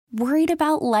Worried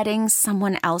about letting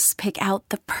someone else pick out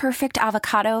the perfect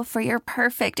avocado for your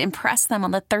perfect impress them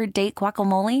on the third date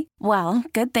guacamole? Well,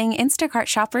 good thing Instacart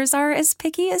shoppers are as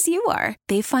picky as you are.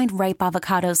 They find ripe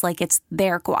avocados like it's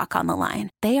their guac on the line.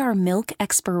 They are milk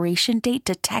expiration date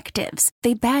detectives.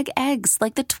 They bag eggs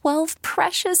like the 12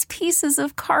 precious pieces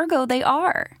of cargo they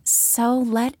are. So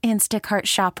let Instacart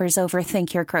shoppers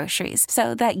overthink your groceries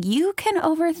so that you can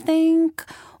overthink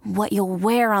what you'll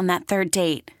wear on that third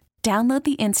date. Download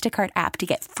the Instacart app to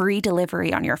get free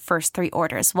delivery on your first 3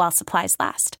 orders while supplies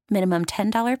last. Minimum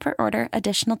 $10 per order.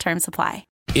 Additional terms apply.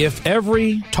 If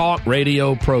every talk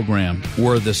radio program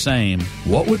were the same,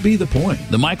 what would be the point?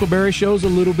 The Michael Berry Show is a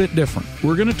little bit different.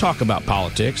 We're going to talk about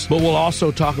politics, but we'll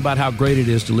also talk about how great it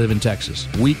is to live in Texas.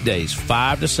 Weekdays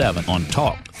 5 to 7 on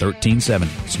Talk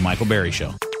 1370. It's the Michael Berry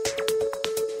Show.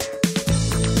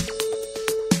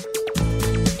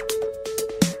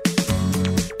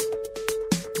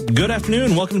 Good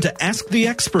afternoon. Welcome to Ask the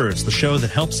Experts, the show that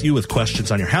helps you with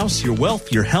questions on your house, your wealth,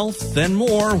 your health, and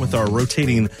more with our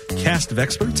rotating cast of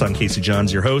experts. I'm Casey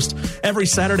Johns, your host, every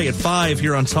Saturday at 5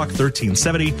 here on Talk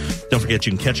 1370. Don't forget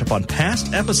you can catch up on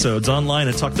past episodes online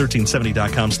at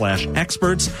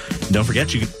talk1370.com/experts. Don't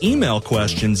forget you can email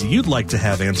questions you'd like to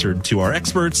have answered to our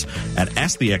experts at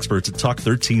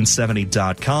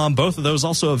asktheexperts@talk1370.com. Both of those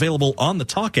also available on the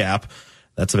Talk app.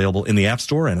 That's available in the App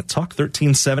Store and at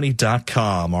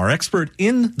talk1370.com. Our expert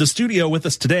in the studio with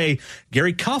us today,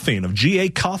 Gary Coffing of GA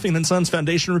Coffing Sons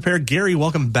Foundation Repair. Gary,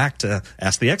 welcome back to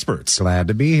Ask the Experts. Glad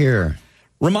to be here.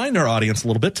 Remind our audience a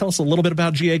little bit. Tell us a little bit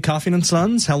about GA Coffing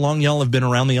Sons, how long y'all have been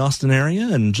around the Austin area,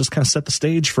 and just kind of set the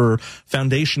stage for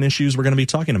foundation issues we're going to be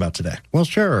talking about today. Well,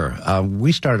 sure.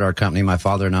 We started our company, my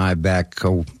father and I, back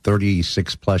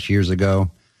 36 plus years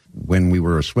ago. When we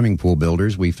were swimming pool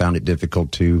builders, we found it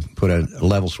difficult to put a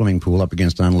level swimming pool up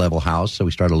against an unlevel house, so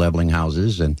we started leveling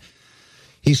houses, and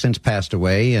he's since passed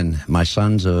away, and my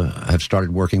sons have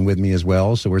started working with me as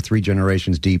well, so we're 3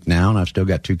 generations deep now, and I've still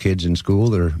got 2 kids in school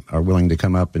that are willing to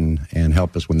come up and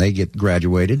help us when they get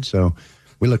graduated, so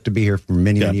we look to be here for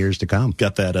many years to come.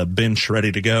 Got that bench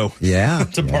ready to go. Yeah.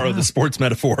 to borrow the sports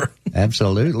metaphor.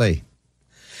 Absolutely.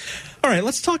 All right,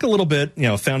 let's talk a little bit,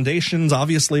 foundations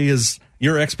obviously is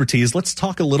your expertise. Let's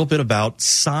talk a little bit about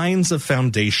signs of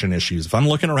foundation issues. If I'm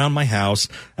looking around my house,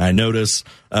 I notice,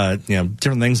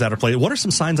 different things that are played. What are some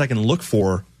signs I can look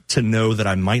for to know that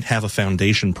I might have a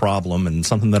foundation problem and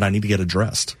something that I need to get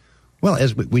addressed? Well,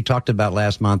 as we talked about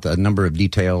last month, a number of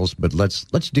details, but let's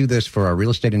do this for our real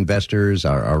estate investors,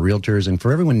 our realtors, and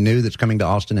for everyone new that's coming to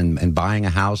Austin and buying a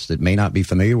house that may not be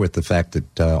familiar with the fact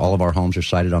that all of our homes are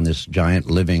sited on this giant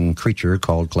living creature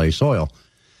called clay soil.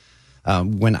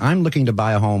 When I'm looking to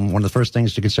buy a home, one of the first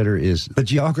things to consider is the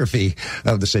geography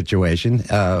of the situation.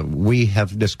 We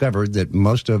have discovered that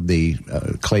most of the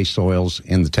clay soils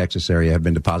in the Texas area have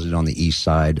been deposited on the east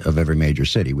side of every major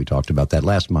city. We talked about that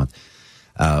last month.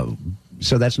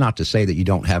 So that's not to say that you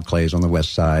don't have clays on the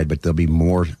west side, but there'll be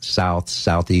more south,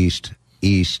 southeast,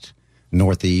 east,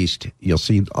 northeast. You'll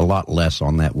see a lot less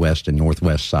on that west and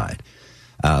northwest side.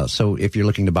 So if you're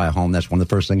looking to buy a home, that's one of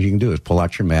the first things you can do is pull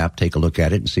out your map, take a look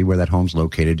at it, and see where that home's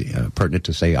located, pertinent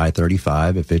to, say,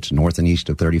 I-35. If it's north and east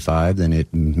of 35, then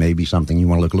it may be something you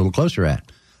want to look a little closer at.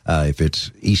 If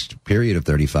it's east period of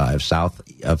 35, south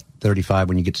of 35,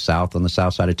 when you get south on the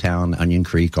south side of town, Onion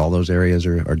Creek, all those areas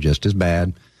are just as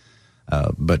bad.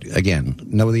 But again,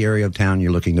 know the area of town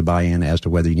you're looking to buy in as to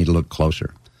whether you need to look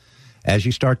closer. As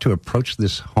you start to approach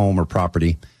this home or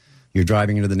property, you're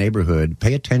driving into the neighborhood,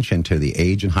 pay attention to the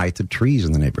age and height of trees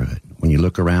in the neighborhood. When you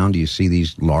look around, you see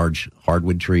these large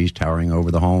hardwood trees towering over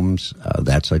the homes.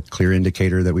 That's a clear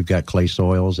indicator that we've got clay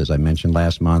soils. As I mentioned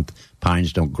last month,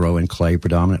 pines don't grow in clay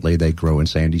predominantly. They grow in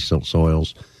sandy silt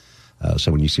soils.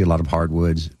 So when you see a lot of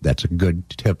hardwoods, that's a good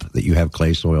tip that you have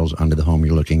clay soils under the home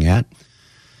you're looking at.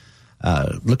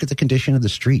 Look at the condition of the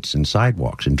streets and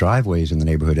sidewalks and driveways in the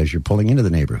neighborhood as you're pulling into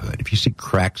the neighborhood. If you see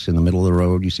cracks in the middle of the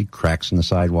road, you see cracks in the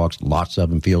sidewalks, lots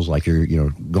of them, feels like you're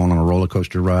going on a roller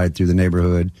coaster ride through the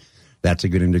neighborhood. That's a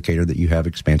good indicator that you have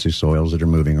expansive soils that are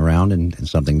moving around and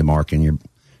something to mark in your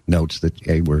notes that,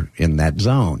 hey, we're in that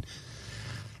zone.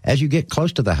 As you get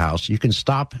close to the house, you can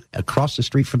stop across the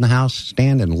street from the house,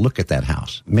 stand and look at that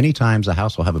house. Many times the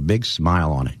house will have a big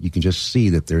smile on it. You can just see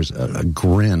that there's a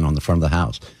grin on the front of the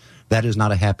house. That is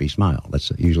not a happy smile.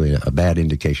 That's usually a bad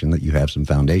indication that you have some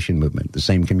foundation movement. The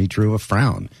same can be true of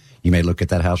frown. You may look at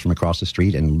that house from across the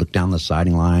street and look down the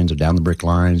siding lines or down the brick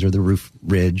lines or the roof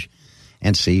ridge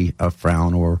and see a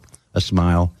frown or a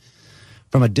smile.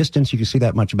 From a distance, you can see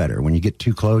that much better. When you get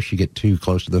too close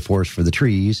to the forest for the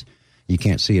trees, you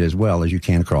can't see it as well as you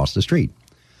can across the street.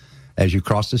 As you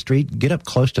cross the street, get up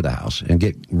close to the house and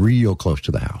get real close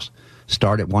to the house.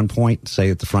 Start at one point, say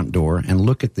at the front door, and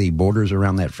look at the borders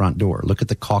around that front door. Look at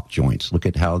the caulk joints. Look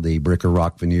at how the brick or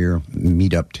rock veneer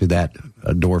meet up to that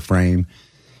door frame.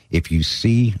 If you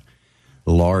see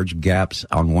large gaps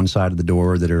on one side of the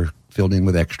door that are filled in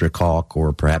with extra caulk,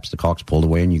 or perhaps the caulk's pulled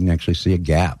away and you can actually see a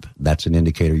gap, that's an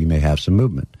indicator you may have some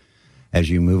movement. As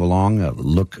you move along,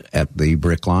 look at the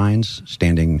brick lines,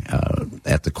 standing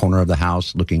at the corner of the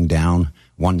house, looking down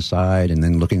one side and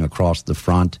then looking across the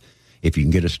front. If you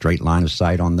can get a straight line of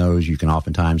sight on those, you can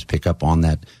oftentimes pick up on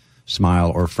that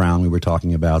smile or frown we were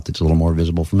talking about that's a little more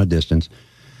visible from a distance.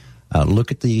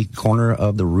 Look at the corner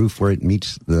of the roof where it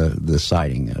meets the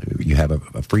siding. You have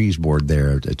a freeze board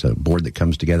there. It's a board that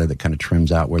comes together that kind of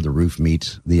trims out where the roof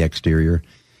meets the exterior.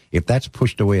 If that's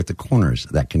pushed away at the corners,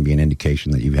 that can be an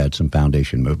indication that you've had some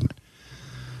foundation movement.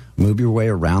 Move your way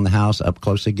around the house, up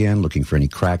close again, looking for any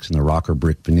cracks in the rock or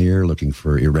brick veneer, looking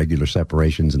for irregular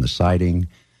separations in the siding.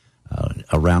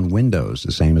 Around windows,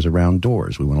 the same as around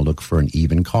doors. We want to look for an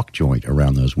even caulk joint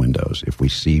around those windows. If we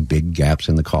see big gaps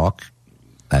in the caulk,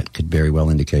 that could very well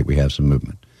indicate we have some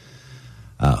movement.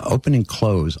 Open and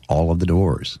close all of the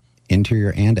doors,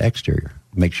 interior and exterior.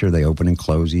 Make sure they open and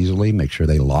close easily. Make sure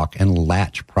they lock and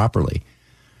latch properly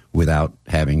without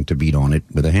having to beat on it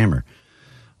with a hammer.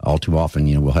 All too often,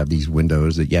 we'll have these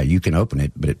windows that, you can open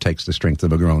it, but it takes the strength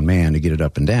of a grown man to get it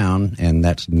up and down, and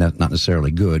that's not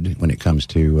necessarily good when it comes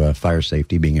to fire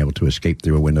safety, being able to escape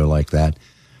through a window like that.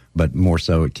 But more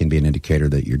so, it can be an indicator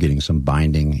that you're getting some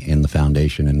binding in the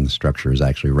foundation and the structure is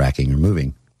actually racking or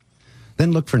moving.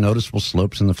 Then look for noticeable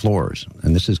slopes in the floors.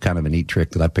 And this is kind of a neat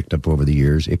trick that I picked up over the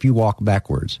years. If you walk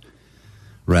backwards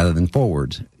rather than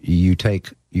forwards, you take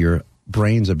your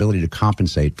brain's ability to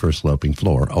compensate for a sloping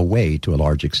floor away to a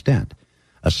large extent.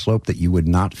 A slope that you would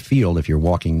not feel if you're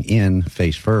walking in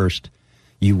face first,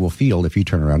 you will feel if you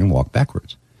turn around and walk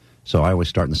backwards. So I always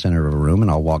start in the center of a room,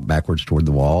 and I'll walk backwards toward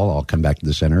the wall. I'll come back to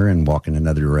the center and walk in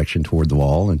another direction toward the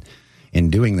wall. And in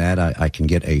doing that, I can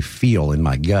get a feel in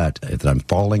my gut that I'm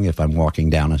falling if I'm walking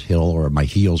down a hill, or my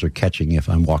heels are catching if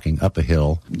I'm walking up a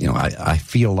hill. I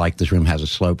feel like this room has a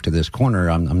slope to this corner.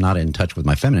 I'm not in touch with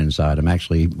my feminine side. I'm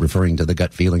actually referring to the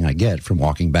gut feeling I get from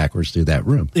walking backwards through that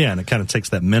room. Yeah, and it kind of takes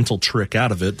that mental trick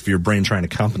out of it for your brain trying to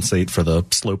compensate for the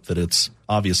slope that it's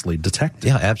obviously detected.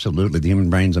 Yeah, absolutely. The human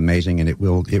brain's amazing, and it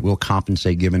will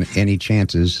compensate given any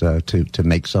chances to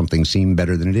make something seem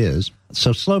better than it is.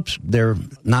 So slopes, they're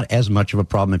not as much of a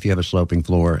problem if you have a sloping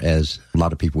floor as a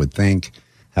lot of people would think.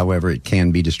 However, it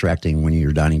can be distracting when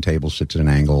your dining table sits at an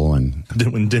angle, and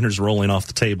when dinner's rolling off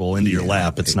the table into your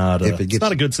lap, it's not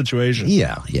a good situation.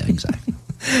 Yeah, exactly.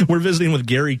 We're visiting with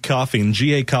Gary Coffing,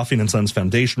 GA Coffing Sons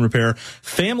Foundation Repair,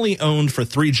 family-owned for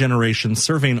 3 generations,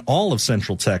 serving all of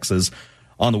Central Texas.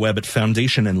 On the web at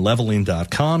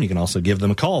foundationandleveling.com. You can also give them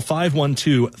a call,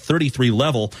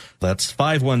 512-33-LEVEL. That's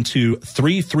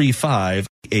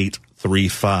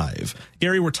 512-335-835.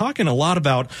 Gary, we're talking a lot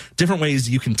about different ways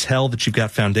you can tell that you've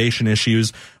got foundation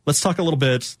issues. Let's talk a little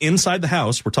bit inside the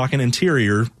house. We're talking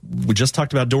interior. We just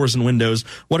talked about doors and windows.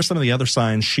 What are some of the other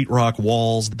signs, sheetrock,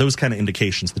 walls, those kind of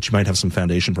indications that you might have some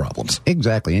foundation problems?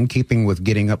 Exactly. In keeping with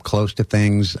getting up close to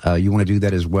things, you want to do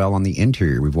that as well on the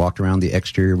interior. We've walked around the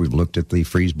exterior. We've looked at the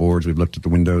freeze boards. We've looked at the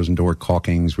windows and door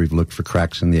caulkings. We've looked for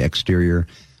cracks in the exterior.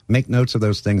 Make notes of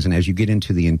those things, and as you get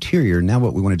into the interior, now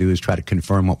what we want to do is try to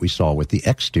confirm what we saw with the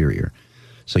exterior.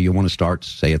 So you want to start,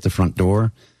 say, at the front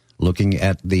door, looking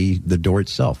at the door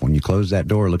itself. When you close that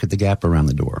door, look at the gap around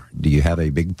the door. Do you have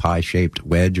a big pie-shaped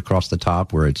wedge across the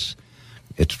top where it's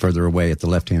further away at the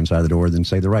left-hand side of the door than,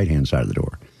 say, the right-hand side of the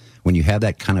door? When you have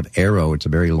that kind of arrow, it's a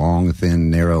very long, thin,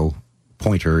 narrow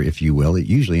pointer, if you will. It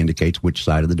usually indicates which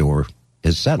side of the door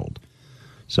is settled.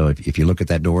 So if you look at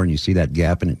that door and you see that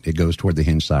gap and it goes toward the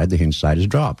hinge side is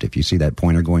dropped. If you see that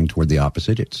pointer going toward the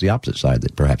opposite, it's the opposite side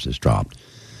that perhaps is dropped.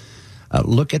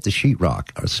 Look at the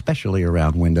sheetrock, especially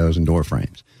around windows and door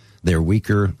frames. They're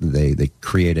weaker. They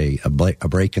create a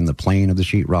break in the plane of the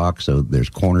sheetrock, so there's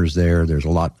corners there. It's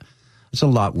a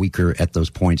lot weaker at those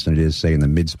points than it is, say, in the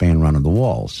midspan run of the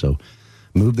wall. So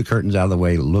move the curtains out of the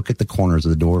way. Look at the corners of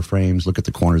the door frames. Look at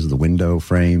the corners of the window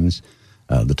frames,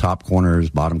 the top corners,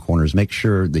 bottom corners. Make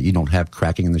sure that you don't have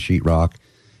cracking in the sheetrock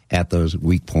at those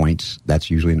weak points.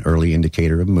 That's usually an early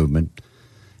indicator of movement.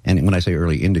 And when I say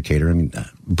early indicator, I mean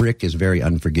brick is very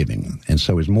unforgiving, and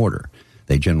so is mortar.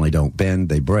 They generally don't bend,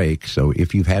 they break. So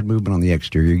if you've had movement on the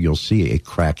exterior, you'll see a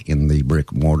crack in the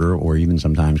brick mortar, or even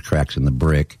sometimes cracks in the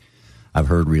brick. I've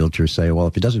heard realtors say, well,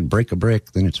 if it doesn't break a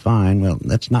brick, then it's fine. Well,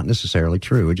 that's not necessarily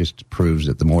true. It just proves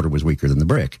that the mortar was weaker than the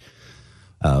brick.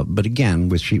 But again,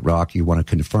 with sheetrock, you want to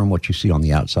confirm what you see on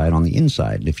the outside, on the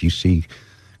inside. If you see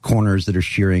corners that are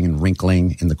shearing and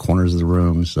wrinkling in the corners of the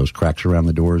rooms, those cracks around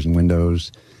the doors and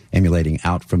windows, emulating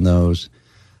out from those,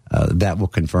 that will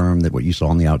confirm that what you saw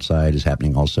on the outside is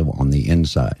happening also on the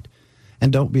inside.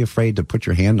 And don't be afraid to put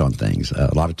your hand on things.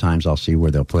 A lot of times I'll see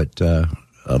where they'll put a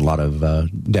lot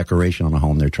of decoration on a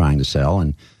home they're trying to sell,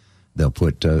 and they'll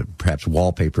put perhaps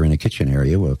wallpaper in a kitchen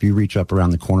area. Well, if you reach up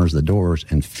around the corners of the doors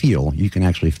and feel, you can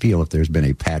actually feel if there's been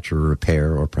a patch or a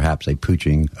repair or perhaps a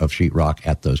pooching of sheetrock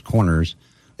at those corners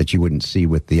that you wouldn't see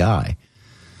with the eye.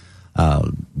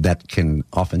 That can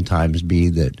oftentimes be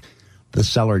that the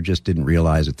seller just didn't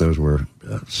realize that those were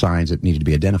signs that needed to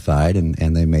be identified,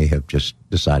 and they may have just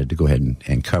decided to go ahead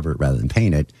and cover it rather than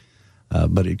paint it.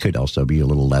 But it could also be a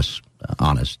little less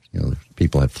honest.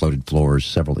 People have floated floors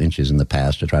several inches in the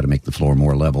past to try to make the floor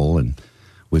more level, and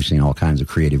we've seen all kinds of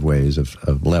creative ways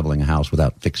of leveling a house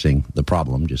without fixing the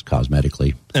problem, just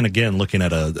cosmetically. And again, looking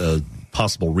at a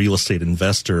possible real estate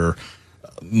investor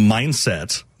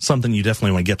mindset, something you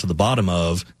definitely want to get to the bottom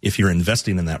of if you're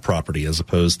investing in that property, as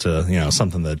opposed to,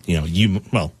 something that,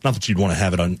 not that you'd want to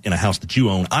have it in a house that you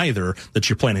own either, that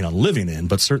you're planning on living in,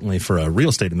 but certainly for a real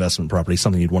estate investment property,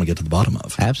 something you'd want to get to the bottom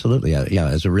of. Absolutely. Yeah.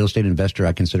 As a real estate investor,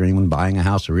 I consider anyone buying a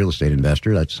house a real estate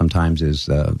investor. That sometimes is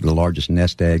the largest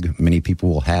nest egg many people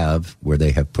will have, where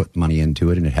they have put money into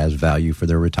it and it has value for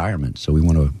their retirement. So we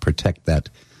want to protect that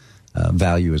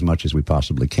value as much as we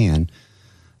possibly can,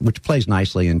 which plays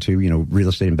nicely into, real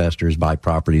estate investors buy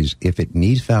properties. If it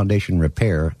needs foundation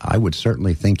repair, I would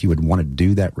certainly think you would want to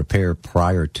do that repair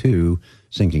prior to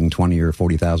sinking $20,000 or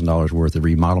 $40,000 worth of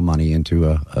remodel money into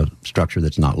a structure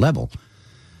that's not level.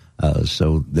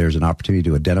 So there's an opportunity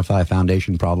to identify a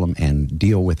foundation problem and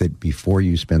deal with it before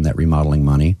you spend that remodeling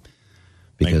money.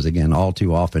 Because, again, all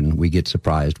too often we get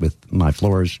surprised with my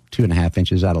floors 2.5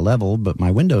 inches out of level, but my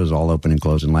windows all open and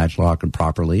close and latch lock and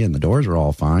properly, and the doors are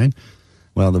all fine.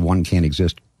 Well, the one can't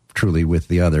exist truly with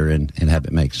the other and have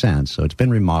it make sense. So it's been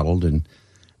remodeled, and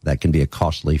that can be a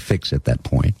costly fix at that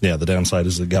point. Yeah, the downside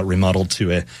is it got remodeled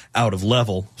to a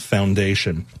out-of-level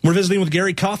foundation. We're visiting with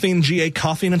Gary Coffing, GA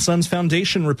Coffing Sons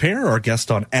Foundation Repair, our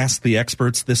guest on Ask the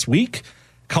Experts this week.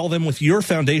 Call them with your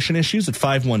foundation issues at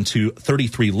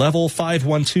 512-33-LEVEL,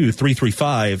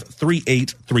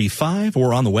 512-335-3835,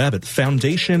 or on the web at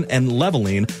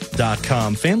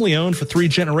foundationandleveling.com. Family-owned for 3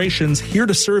 generations, here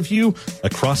to serve you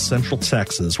across Central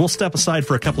Texas. We'll step aside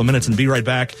for a couple of minutes and be right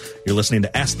back. You're listening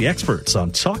to Ask the Experts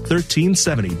on Talk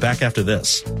 1370. Back after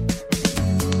this.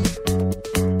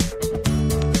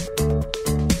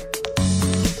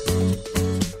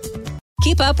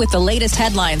 Keep up with the latest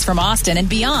headlines from Austin and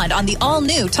beyond on the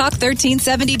all-new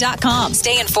Talk1370.com.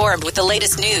 Stay informed with the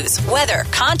latest news, weather,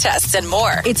 contests, and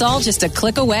more. It's all just a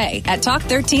click away at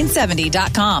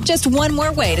Talk1370.com. Just one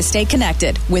more way to stay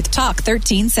connected with Talk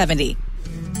 1370.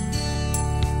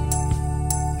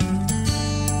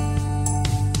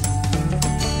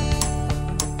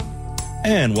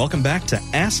 And welcome back to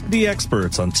Ask the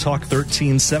Experts on Talk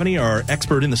 1370. Our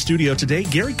expert in the studio today,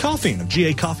 Gary Coffing of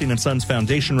GA Coffing Sons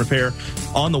Foundation Repair,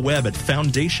 on the web at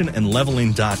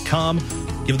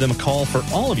foundationandleveling.com. Give them a call for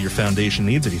all of your foundation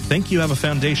needs. If you think you have a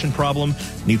foundation problem,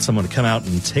 need someone to come out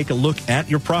and take a look at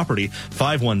your property,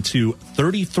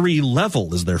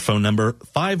 512-33-LEVEL is their phone number,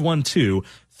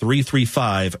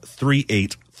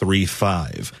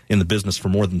 512-335-3835. In the business for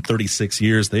more than 36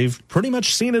 years, they've pretty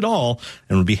much seen it all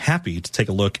and would be happy to take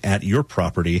a look at your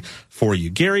property for you.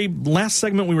 Gary, last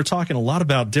segment we were talking a lot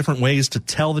about different ways to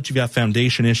tell that you've got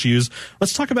foundation issues.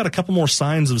 Let's talk about a couple more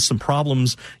signs of some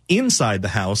problems inside the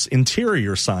house,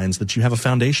 interior signs that you have a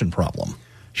foundation problem.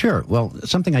 Sure. Well,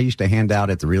 something I used to hand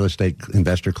out at the real estate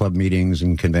investor club meetings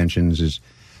and conventions is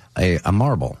a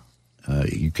marble.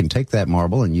 You can take that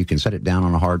marble and you can set it down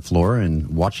on a hard floor and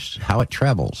watch how it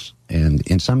travels. And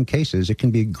in some cases, it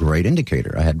can be a great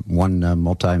indicator. I had one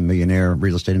multi-millionaire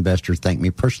real estate investor thank me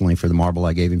personally for the marble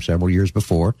I gave him several years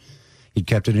before. He'd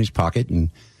kept it in his pocket, and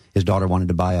his daughter wanted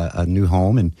to buy a new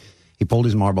home, and he pulled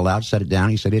his marble out, set it down.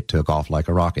 He said it took off like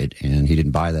a rocket, and he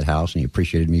didn't buy that house, and he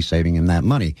appreciated me saving him that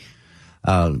money.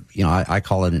 I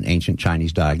call it an ancient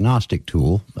Chinese diagnostic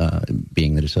tool,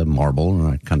 being that it's a marble,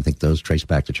 and I kind of think those trace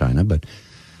back to China. But,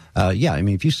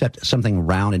 if you set something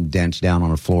round and dense down on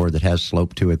a floor that has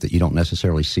slope to it that you don't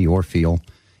necessarily see or feel,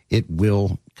 it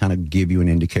will kind of give you an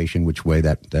indication which way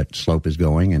that slope is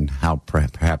going and how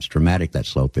perhaps dramatic that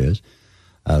slope is.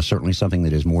 Certainly something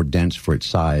that is more dense for its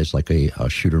size, like a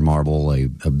shooter marble, a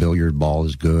billiard ball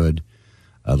is good.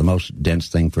 The most dense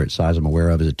thing for its size I'm aware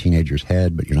of is a teenager's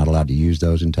head, but you're not allowed to use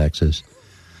those in Texas.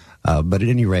 But at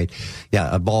any rate,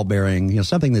 a ball bearing,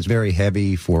 something that's very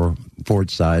heavy for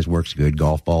its size works good.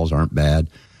 Golf balls aren't bad.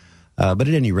 But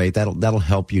at any rate, that'll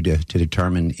help you to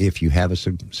determine if you have a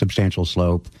substantial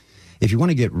slope. If you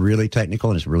want to get really technical,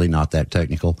 and it's really not that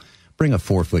technical, bring a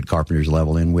 4-foot carpenter's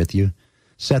level in with you.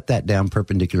 Set that down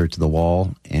perpendicular to the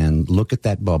wall and look at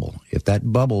that bubble. If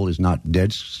that bubble is not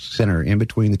dead center in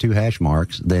between the two hash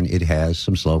marks, then it has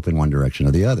some slope in one direction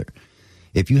or the other.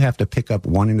 If you have to pick up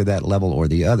one end of that level or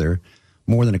the other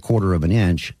more than 1/4 of an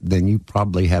inch, then you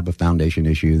probably have a foundation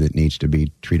issue that needs to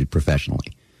be treated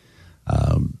professionally.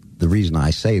 The reason I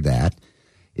say that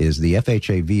is the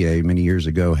FHA VA many years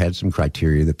ago had some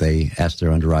criteria that they asked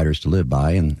their underwriters to live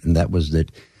by, and that was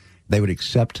that they would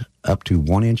accept up to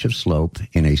 1 inch of slope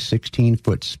in a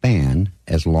 16-foot span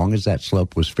as long as that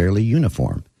slope was fairly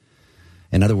uniform.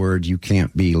 In other words, you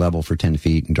can't be level for 10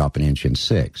 feet and drop an inch in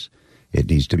 6. It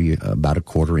needs to be about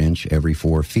 1/4 inch every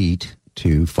 4 feet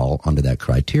to fall under that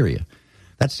criteria.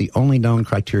 That's the only known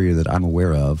criteria that I'm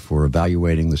aware of for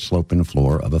evaluating the slope and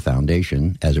floor of a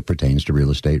foundation as it pertains to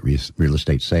real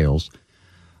estate sales.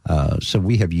 So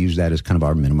we have used that as kind of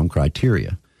our minimum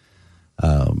criteria.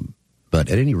 But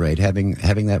at any rate, having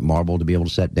that marble to be able to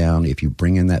set down, if you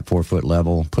bring in that 4-foot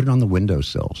level, put it on the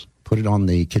windowsills, put it on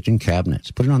the kitchen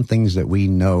cabinets, put it on things that we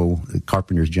know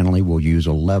carpenters generally will use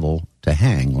a level to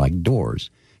hang, like doors.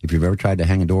 If you've ever tried to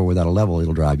hang a door without a level,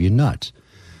 it'll drive you nuts.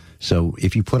 So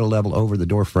if you put a level over the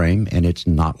door frame and it's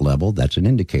not level, that's an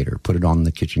indicator. Put it on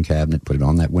the kitchen cabinet, put it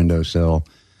on that windowsill.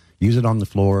 Use it on the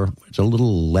floor. It's a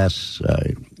little less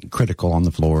critical on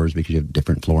the floors because you have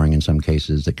different flooring in some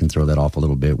cases that can throw that off a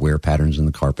little bit, wear patterns in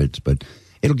the carpets, but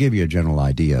it'll give you a general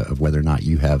idea of whether or not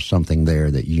you have something there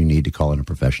that you need to call in a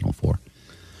professional for.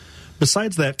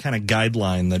 Besides that kind of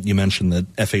guideline that you mentioned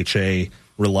that FHA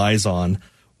relies on,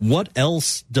 what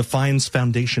else defines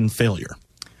foundation failure?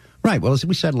 Right. Well, as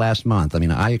we said last month,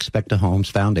 I expect a home's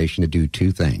foundation to do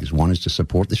 2 things. One is to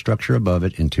support the structure above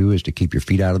it, and 2 is to keep your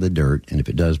feet out of the dirt. And if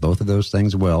it does both of those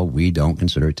things well, we don't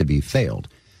consider it to be failed.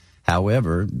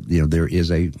 However, there is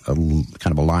a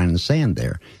kind of a line in the sand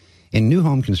there. In new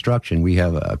home construction, we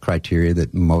have a criteria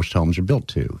that most homes are built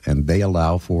to, and they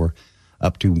allow for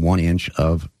up to 1 inch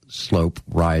of slope,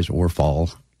 rise, or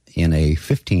fall in a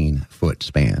 15-foot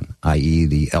span, i.e.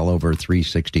 the L over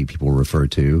 360 people refer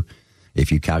to. If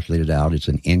you calculate it out, it's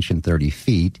 1 inch and 30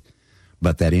 feet,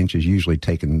 but that inch is usually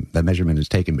that measurement is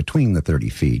taken between the 30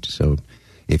 feet. So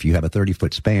if you have a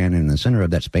 30-foot span, and in the center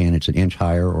of that span it's 1 inch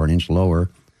higher or 1 inch lower,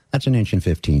 that's 1 inch and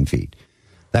 15 feet.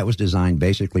 That was designed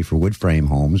basically for wood frame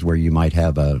homes where you might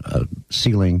have a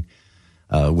ceiling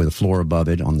with a floor above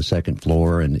it on the second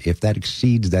floor, and if that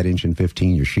exceeds that 1 inch and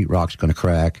 15, your sheetrock's going to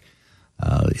crack.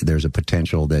 There's a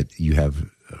potential that you have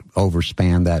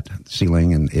overspan that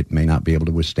ceiling and it may not be able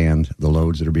to withstand the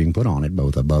loads that are being put on it,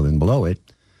 both above and below it.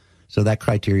 So that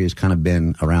criteria has kind of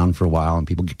been around for a while, and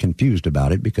people get confused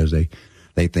about it because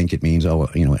they think it means,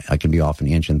 I can be off 1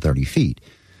 inch and 30 feet.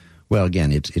 Well,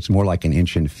 again, it's more like 1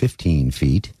 inch and 15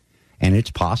 feet, and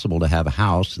it's possible to have a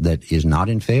house that is not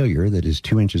in failure that is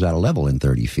 2 inches out of level in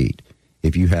 30 feet.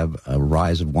 If you have a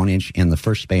rise of 1 inch in the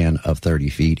first span of 30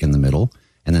 feet in the middle,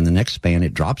 and then the next span,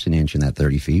 it drops 1 inch in that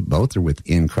 30 feet. Both are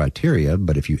within criteria,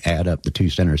 but if you add up the 2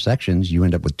 center sections, you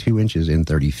end up with 2 inches in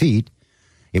 30 feet.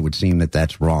 It would seem that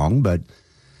that's wrong, but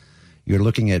you're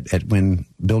looking at when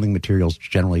building materials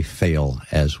generally fail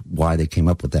as why they came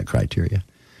up with that criteria.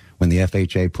 When the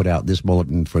FHA put out this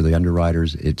bulletin for the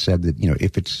underwriters, it said that,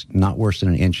 if it's not worse than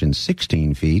 1 inch and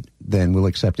 16 feet, then we'll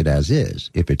accept it as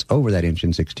is. If it's over that 1 inch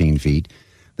and 16 feet,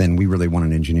 then we really want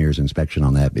an engineer's inspection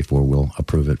on that before we'll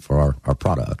approve it for our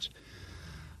products.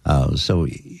 So,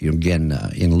 again,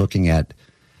 in looking at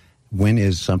when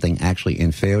is something actually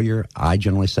in failure, I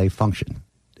generally say function.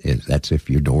 That's if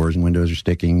your doors and windows are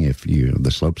sticking, if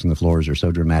the slopes and the floors are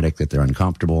so dramatic that they're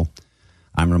uncomfortable.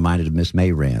 I'm reminded of Miss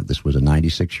Mayrand. This was a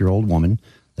 96-year-old woman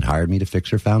that hired me to fix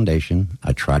her foundation.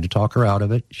 I tried to talk her out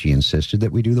of it. She insisted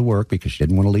that we do the work because she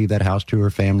didn't want to leave that house to her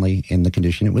family in the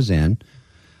condition it was in.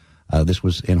 This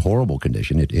was in horrible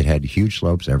condition. It had huge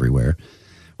slopes everywhere.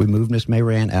 We moved Miss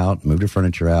Mayrand out, moved her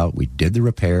furniture out. We did the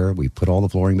repair. We put all the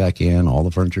flooring back in. All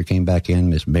the furniture came back in.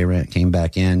 Miss Mayrand came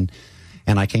back in.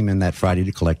 And I came in that Friday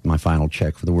to collect my final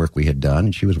check for the work we had done,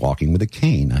 and she was walking with a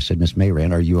cane. I said, Miss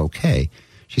Mayrand, are you okay?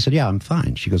 She said, yeah, I'm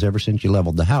fine. She goes, ever since you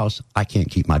leveled the house, I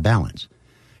can't keep my balance.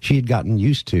 She had gotten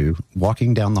used to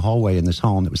walking down the hallway in this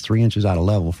home that was 3 inches out of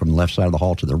level from the left side of the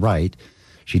hall to the right.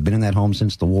 She'd been in that home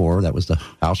since the war. That was the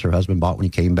house her husband bought when he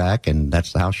came back, and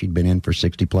that's the house she'd been in for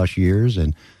 60-plus years,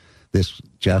 and this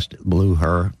just blew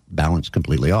her balance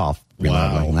completely off,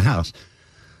 leveling the house.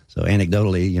 So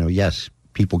anecdotally, yes,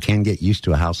 people can get used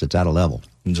to a house that's out of level.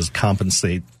 And just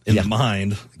compensate in the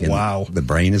mind. Again, wow. The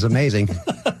brain is amazing.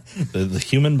 The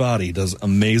human body does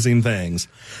amazing things.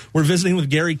 We're visiting with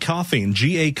Gary Coffing,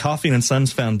 GA Coffing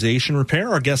Sons Foundation Repair,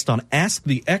 our guest on Ask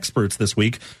the Experts this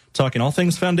week, talking all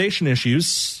things foundation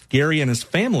issues. Gary and his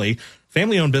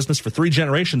family-owned business for 3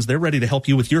 generations, they're ready to help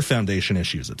you with your foundation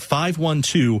issues at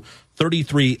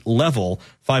 512-33-LEVEL,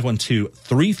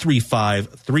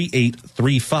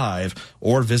 512-335-3835,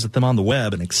 or visit them on the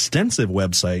web, an extensive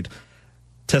website.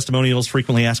 Testimonials,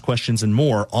 frequently asked questions, and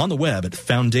more on the web at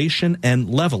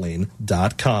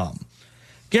foundationandleveling.com.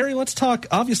 Gary, let's talk.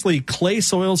 Obviously, clay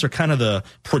soils are kind of the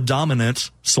predominant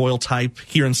soil type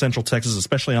here in Central Texas,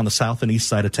 especially on the south and east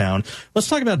side of town. Let's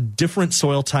talk about different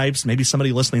soil types, maybe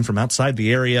somebody listening from outside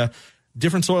the area,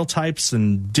 different soil types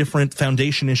and different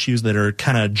foundation issues that are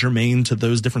kind of germane to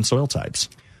those different soil types.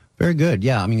 Very good.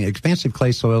 Yeah, I mean, expansive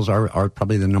clay soils are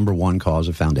probably the number one cause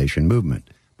of foundation movement.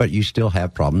 But you still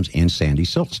have problems in sandy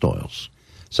silt soils.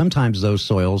 Sometimes those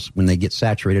soils, when they get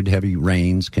saturated, heavy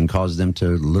rains can cause them to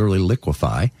literally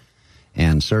liquefy.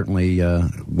 And certainly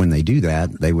when they do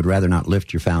that, they would rather not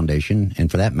lift your foundation.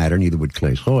 And for that matter, neither would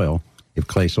clay soil. If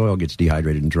clay soil gets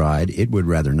dehydrated and dried, it would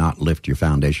rather not lift your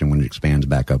foundation when it expands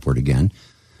back upward again.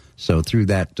 So through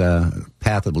that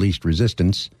path of least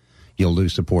resistance, you'll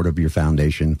lose support of your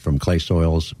foundation from clay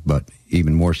soils. But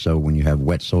even more so when you have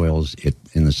wet soils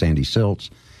in the sandy silts,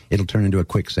 it'll turn into a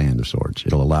quicksand of sorts.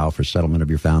 It'll allow for settlement of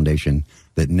your foundation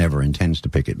that never intends to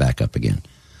pick it back up again.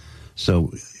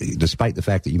 So despite the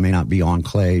fact that you may not be on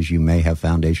clays, you may have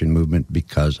foundation movement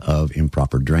because of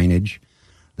improper drainage.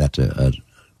 That's a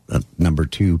number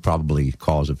 2 probably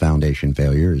cause of foundation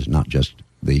failure, is not just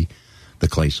the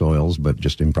clay soils, but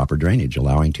just improper drainage,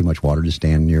 allowing too much water to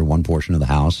stand near one portion of the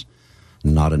house,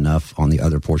 not enough on the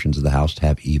other portions of the house to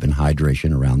have even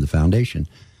hydration around the foundation.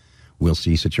 We'll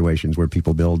see situations where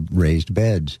people build raised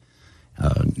beds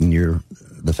near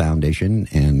the foundation,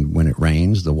 and when it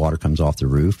rains, the water comes off the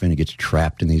roof and it gets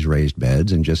trapped in these raised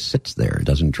beds and just sits there. It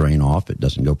doesn't drain off. It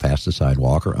doesn't go past the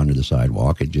sidewalk or under the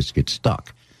sidewalk. It just gets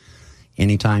stuck.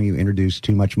 Anytime you introduce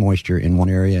too much moisture in one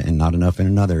area and not enough in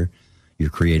another, you're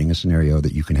creating a scenario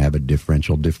that you can have a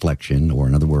differential deflection, or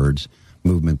in other words,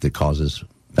 movement that causes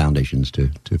foundations to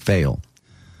fail.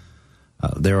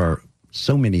 There are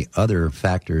so many other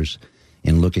factors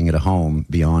in looking at a home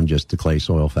beyond just the clay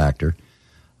soil factor.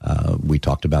 We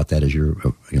talked about that as you're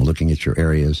looking at your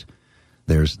areas.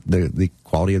 There's the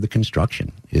quality of the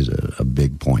construction is a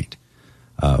big point.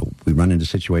 We run into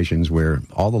situations where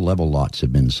all the level lots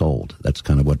have been sold. That's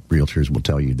kind of what realtors will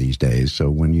tell you these days.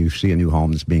 So when you see a new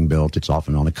home that's being built, it's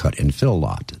often on a cut and fill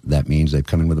lot. That means they've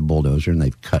come in with a bulldozer and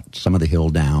they've cut some of the hill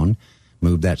down,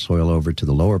 moved that soil over to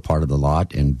the lower part of the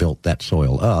lot, and built that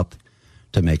soil up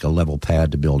to make a level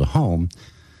pad to build a home.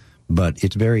 But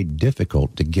it's very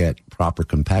difficult to get proper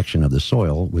compaction of the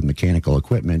soil with mechanical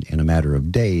equipment in a matter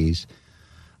of days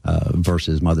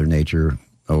versus Mother Nature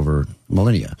over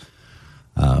millennia.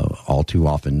 All too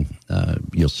often,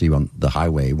 you'll see on the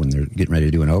highway when they're getting ready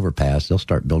to do an overpass, they'll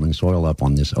start building soil up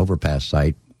on this overpass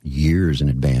site years in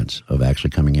advance of actually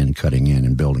coming in, cutting in,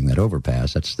 and building that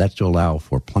overpass. That's to allow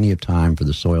for plenty of time for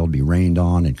the soil to be rained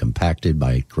on and compacted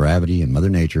by gravity and Mother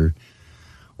Nature.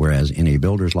 Whereas in a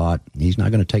builder's lot, he's not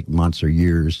going to take months or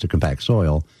years to compact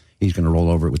soil. He's going to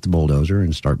roll over it with the bulldozer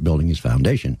and start building his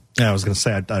foundation. Yeah, I was going to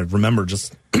say, I remember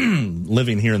just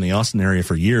living here in the Austin area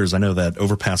for years. I know that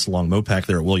overpass along Mopac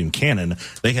there at William Cannon,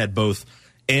 they had both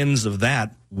ends of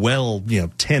that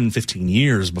 10, 15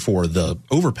 years before the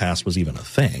overpass was even a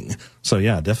thing. So,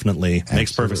 yeah, definitely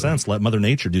makes perfect sense. Let Mother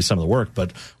Nature do some of the work.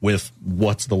 But with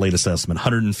what's the latest estimate,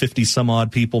 150 some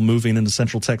odd people moving into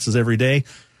Central Texas every day,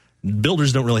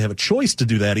 builders don't really have a choice to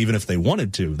do that, even if they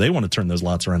wanted to. They want to turn those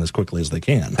lots around as quickly as they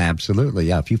can. Absolutely,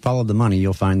 yeah. If you follow the money,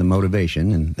 you'll find the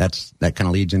motivation, and that kind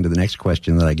of leads into the next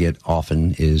question that I get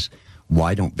often is,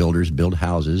 why don't builders build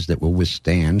houses that will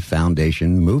withstand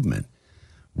foundation movement?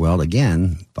 Well,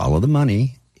 again, follow the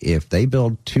money. If they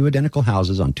build 2 identical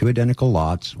houses on 2 identical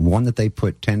lots, one that they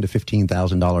put $10,000 to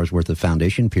 $15,000 worth of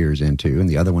foundation piers into, and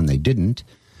the other one they didn't,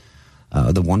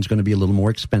 the one's going to be a little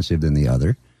more expensive than the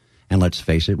other. And let's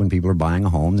face it, when people are buying a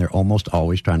home, they're almost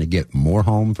always trying to get more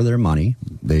home for their money.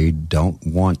 They don't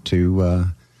want to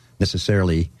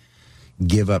necessarily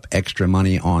give up extra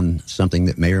money on something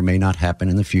that may or may not happen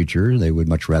in the future. They would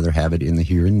much rather have it in the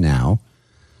here and now.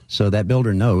 So that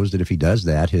builder knows that if he does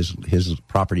that, his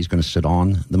property is going to sit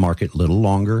on the market a little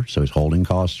longer, so his holding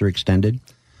costs are extended.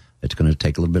 It's going to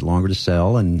take a little bit longer to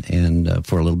sell and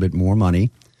for a little bit more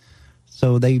money.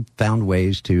 So they found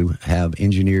ways to have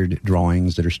engineered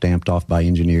drawings that are stamped off by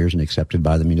engineers and accepted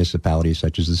by the municipalities,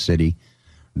 such as the city,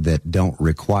 that don't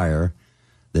require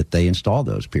that they install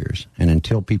those piers. And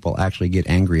until people actually get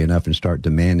angry enough and start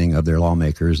demanding of their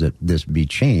lawmakers that this be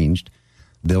changed,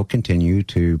 they'll continue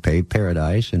to pave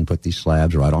paradise and put these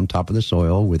slabs right on top of the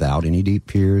soil without any deep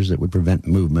piers that would prevent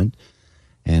movement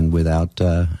and without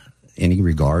any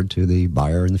regard to the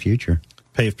buyer in the future.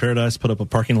 Pave paradise, put up a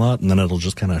parking lot, and then it'll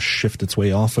just kind of shift its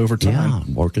way off over time.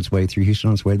 Yeah, work its way through Houston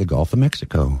on its way to the Gulf of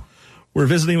Mexico. We're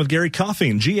visiting with Gary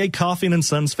Coffing, GA Coffing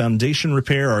Sons Foundation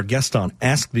Repair, our guest on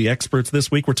Ask the Experts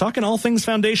this week. We're talking all things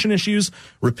foundation issues,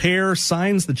 repair,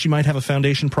 signs that you might have a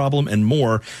foundation problem, and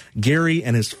more. Gary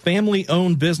and his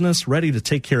family-owned business ready to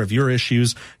take care of your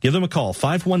issues. Give them a call,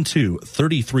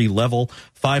 512-33-LEVEL,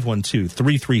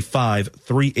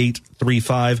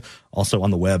 512-335-3835. Also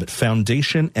on the web at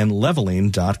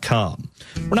foundationandleveling.com.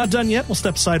 We're not done yet. We'll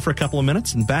step aside for a couple of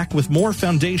minutes and back with more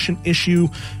foundation issue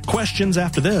questions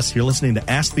after this. You're listening to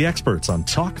Ask the Experts on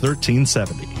Talk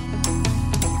 1370.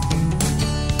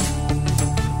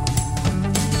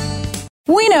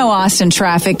 We know Austin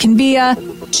traffic can be a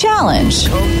challenge.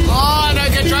 Come on, I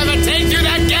can drive a tank through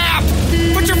that gap!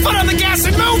 Put your foot on the gas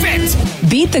and move it!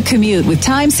 Beat the commute with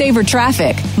time saver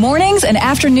traffic. Mornings and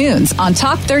afternoons on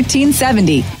Talk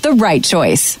 1370, the right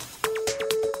choice.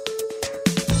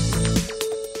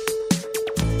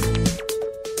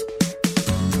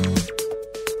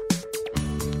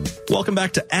 Welcome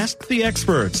back to Ask the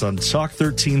Experts on Talk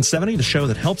 1370, the show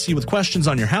that helps you with questions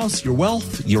on your house, your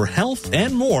wealth, your health,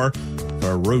 and more.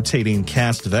 Our rotating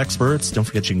cast of experts. Don't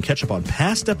forget you can catch up on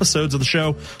past episodes of the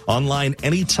show online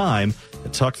anytime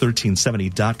at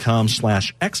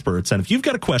talk1370.com/experts. And if you've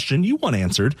got a question you want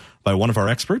answered by one of our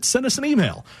experts, send us an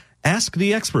email. Ask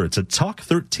the Experts at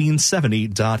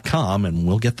talk1370.com, and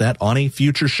we'll get that on a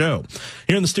future show.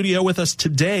 Here in the studio with us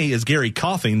today is Gary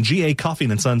Coffing, GA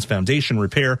Coffing Sons Foundation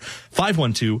Repair,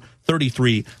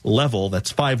 512-33-LEVEL.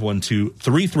 That's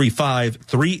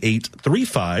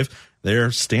 512-335-3835.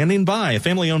 They're standing by, a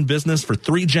family-owned business for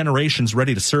 3 generations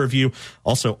ready to serve you.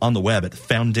 Also on the web at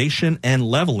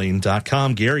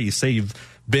foundationandleveling.com. Gary, you say you've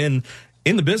been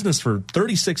in the business for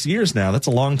 36 years now. That's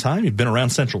a long time. You've been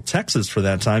around Central Texas for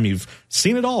that time. You've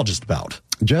seen it all just about.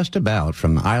 Just about,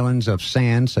 from islands of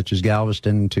sand such as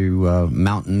Galveston to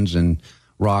mountains and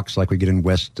rocks like we get in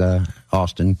West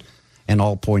Austin and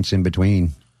all points in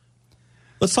between.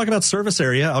 Let's talk about service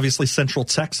area. Obviously, Central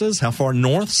Texas. How far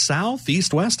north, south,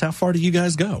 east, west? How far do you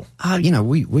guys go?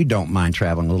 We don't mind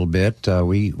traveling a little bit.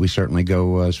 We certainly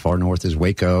go as far north as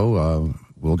Waco.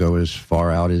 We'll go as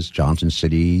far out as Johnson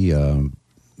City,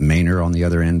 Manor on the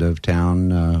other end of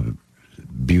town,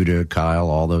 Buda,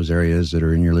 Kyle, all those areas that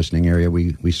are in your listening area.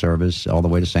 We service all the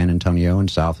way to San Antonio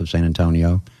and south of San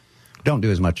Antonio. Don't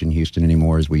do as much in Houston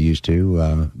anymore as we used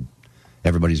to.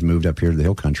 Everybody's moved up here to the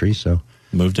hill country, so...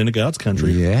 Moved into God's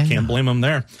country. Yeah. Can't blame them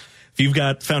there. If you've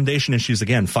got foundation issues,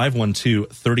 again,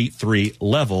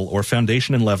 512-33-LEVEL or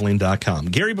foundationandleveling.com.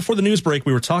 Gary, before the news break,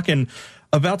 we were talking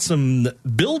about some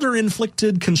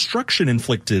builder-inflicted,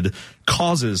 construction-inflicted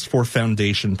causes for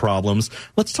foundation problems.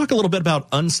 Let's talk a little bit about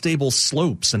unstable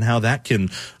slopes and how that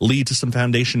can lead to some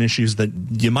foundation issues that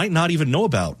you might not even know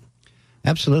about.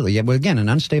 Absolutely. Yeah. Well, again, an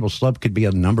unstable slope could be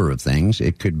a number of things.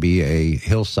 It could be a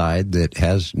hillside that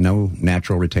has no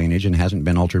natural retainage and hasn't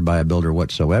been altered by a builder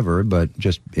whatsoever, but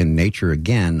just in nature,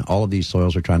 again, all of these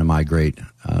soils are trying to migrate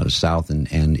south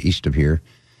and east of here,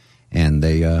 and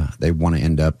they want to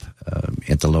end up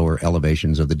at the lower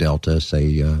elevations of the delta,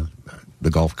 say the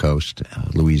Gulf Coast,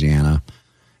 Louisiana.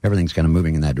 Everything's kind of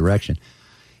moving in that direction.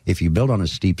 If you build on a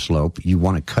steep slope, you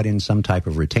want to cut in some type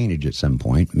of retainage at some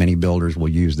point. Many builders will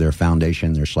use their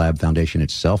foundation, their slab foundation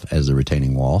itself as the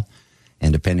retaining wall.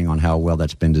 And depending on how well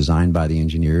that's been designed by the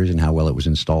engineers and how well it was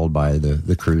installed by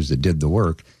the crews that did the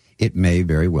work, it may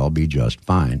very well be just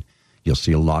fine. You'll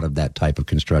see a lot of that type of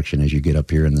construction as you get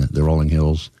up here in the rolling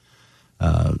hills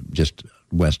just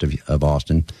west of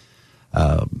Austin.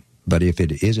 But if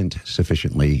it isn't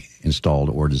sufficiently installed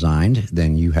or designed,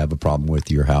 then you have a problem with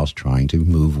your house trying to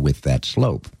move with that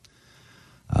slope.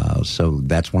 So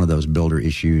that's one of those builder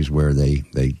issues where they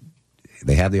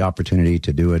have the opportunity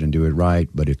to do it and do it right,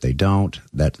 but if they don't,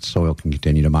 that soil can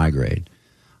continue to migrate.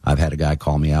 I've had a guy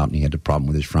call me out, and he had a problem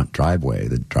with his front driveway.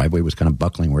 The driveway was kind of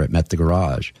buckling where it met the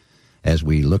garage. As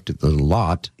we looked at the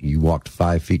lot, you walked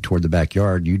 5 feet toward the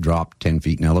backyard, you dropped 10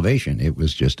 feet in elevation. It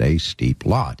was just a steep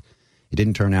lot. It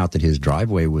didn't turn out that his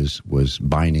driveway was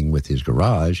binding with his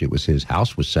garage. It was his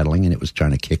house was settling, and it was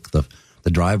trying to kick the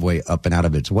driveway up and out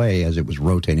of its way as it was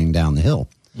rotating down the hill.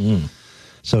 Mm.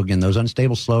 So, again, those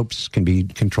unstable slopes can be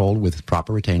controlled with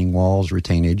proper retaining walls,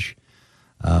 retainage.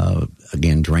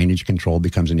 Again, drainage control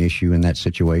becomes an issue in that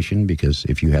situation, because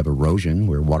if you have erosion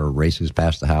where water races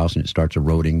past the house and it starts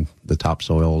eroding the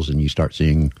topsoils and you start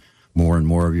seeing more and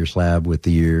more of your slab with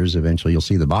the years, eventually you'll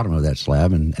see the bottom of that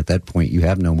slab, and at that point you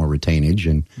have no more retainage,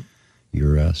 and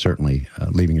you're certainly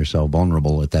leaving yourself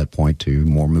vulnerable at that point to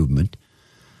more movement.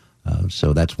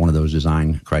 So that's one of those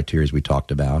design criteria we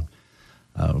talked about.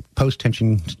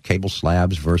 Post-tension cable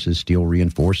slabs versus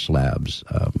steel-reinforced slabs.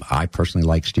 I personally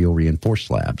like steel-reinforced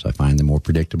slabs. I find them more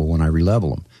predictable when I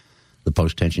relevel them. The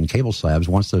post-tension cable slabs,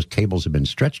 once those cables have been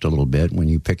stretched a little bit, when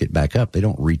you pick it back up, they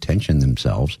don't retension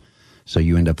themselves. So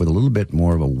you end up with a little bit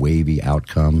more of a wavy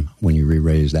outcome when you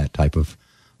re-raise that type of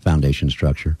foundation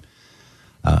structure.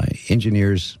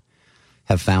 Engineers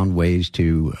have found ways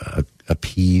to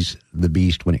appease the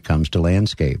beast when it comes to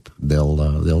landscape.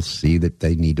 They'll see that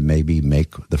they need to maybe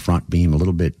make the front beam a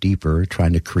little bit deeper,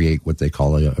 trying to create what they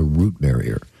call a root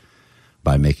barrier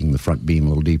by making the front beam a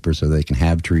little deeper so they can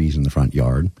have trees in the front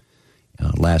yard.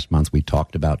 Last month we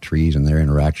talked about trees and their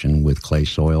interaction with clay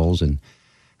soils, and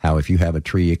how if you have a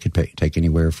tree, it could take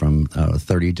anywhere from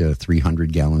 30 to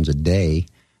 300 gallons a day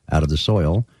out of the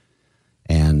soil.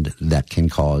 And that can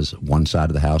cause one side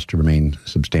of the house to remain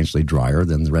substantially drier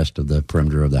than the rest of the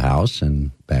perimeter of the house.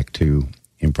 And back to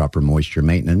improper moisture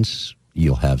maintenance,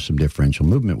 you'll have some differential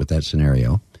movement with that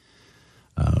scenario.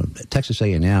 Texas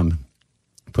A&M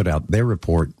put out their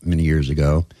report many years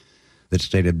ago that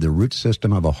stated the root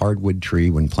system of a hardwood tree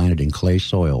when planted in clay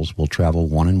soils will travel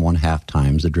 1 1/2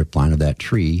 times the drip line of that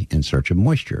tree in search of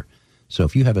moisture. So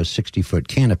if you have a 60-foot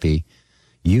canopy,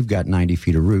 you've got 90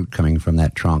 feet of root coming from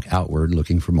that trunk outward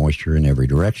looking for moisture in every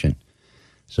direction.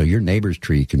 So your neighbor's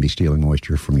tree can be stealing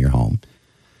moisture from your home.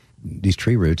 These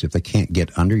tree roots, if they can't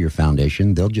get under your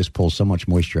foundation, they'll just pull so much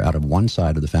moisture out of one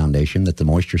side of the foundation that the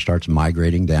moisture starts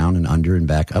migrating down and under and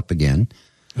back up again.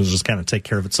 It'll just kind of take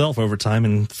care of itself over time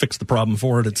and fix the problem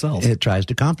for it itself. It tries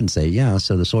to compensate, yeah.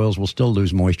 So the soils will still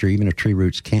lose moisture even if tree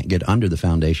roots can't get under the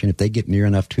foundation. If they get near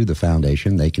enough to the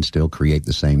foundation, they can still create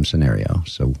the same scenario.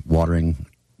 So watering,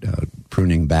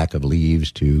 pruning back of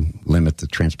leaves to limit the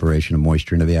transpiration of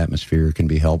moisture into the atmosphere can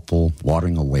be helpful.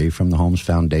 Watering away from the home's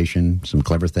foundation. Some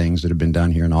clever things that have been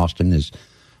done here in Austin is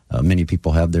many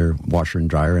people have their washer and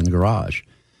dryer in the garage.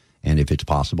 And if it's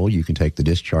possible, you can take the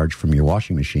discharge from your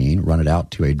washing machine, run it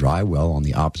out to a dry well on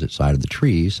the opposite side of the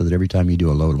tree so that every time you do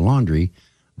a load of laundry,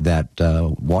 that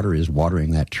water is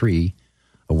watering that tree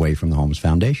away from the home's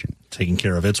foundation. Taking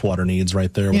care of its water needs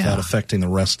right there without affecting the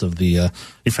rest of the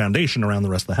your foundation around the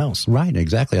rest of the house. Right,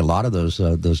 exactly. A lot of those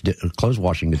clothes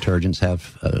washing detergents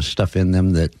have stuff in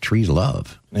them that trees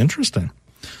love. Interesting.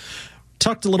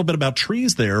 Talked a little bit about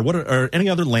trees there. What are any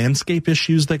other landscape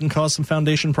issues that can cause some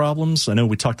foundation problems? I know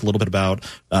we talked a little bit about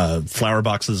flower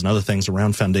boxes and other things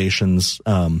around foundations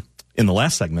in the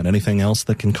last segment. Anything else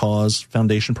that can cause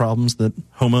foundation problems that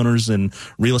homeowners and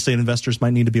real estate investors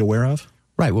might need to be aware of?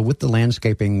 Right. Well, with the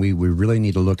landscaping, we really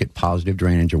need to look at positive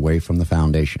drainage away from the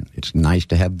foundation. It's nice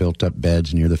to have built-up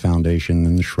beds near the foundation,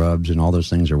 and the shrubs and all those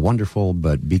things are wonderful,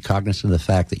 but be cognizant of the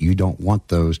fact that you don't want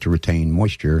those to retain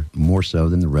moisture more so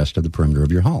than the rest of the perimeter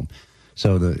of your home.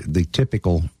 So the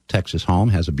typical Texas home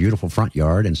has a beautiful front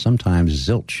yard and sometimes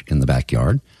zilch in the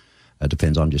backyard. It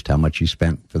depends on just how much you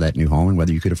spent for that new home and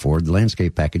whether you could afford the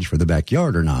landscape package for the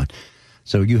backyard or not.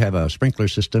 So you have a sprinkler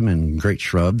system and great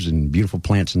shrubs and beautiful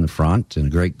plants in the front and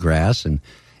great grass, and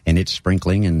it's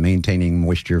sprinkling and maintaining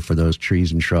moisture for those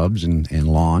trees and shrubs and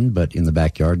lawn, but in the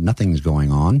backyard, nothing's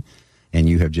going on, and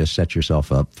you have just set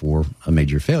yourself up for a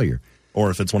major failure.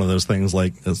 Or if it's one of those things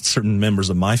like certain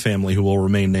members of my family who will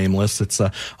remain nameless, it's,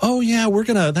 that's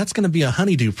going to be a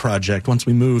honeydew project once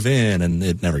we move in, and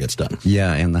it never gets done.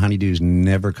 Yeah, and the honeydews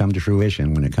never come to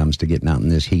fruition when it comes to getting out in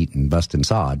this heat and busting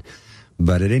sod.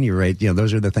 But at any rate,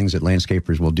 those are the things that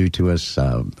landscapers will do to us.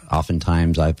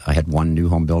 Oftentimes, I had one new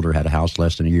home builder, had a house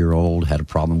less than a year old, had a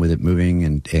problem with it moving,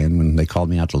 and when they called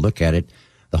me out to look at it,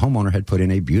 the homeowner had put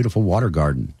in a beautiful water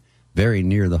garden very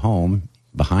near the home,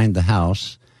 behind the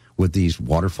house, with these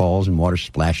waterfalls and water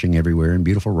splashing everywhere and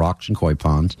beautiful rocks and koi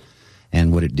ponds.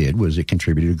 And what it did was it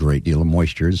contributed a great deal of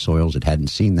moisture to soils that hadn't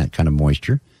seen that kind of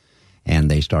moisture,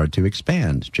 and they started to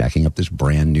expand, jacking up this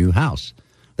brand new house.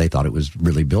 They thought it was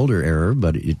really builder error,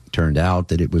 but it turned out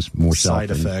that it was more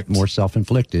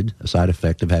self-inflicted, a side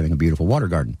effect of having a beautiful water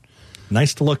garden.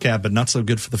 Nice to look at, but not so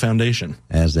good for the foundation.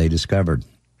 As they discovered.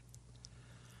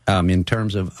 In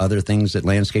terms of other things that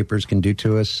landscapers can do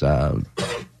to us,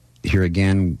 here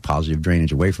again, positive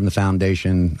drainage away from the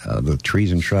foundation. The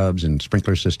trees and shrubs and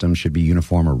sprinkler systems should be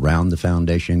uniform around the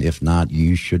foundation. If not,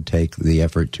 you should take the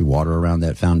effort to water around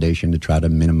that foundation to try to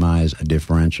minimize a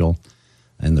differential.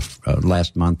 And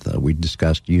last month, we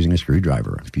discussed using a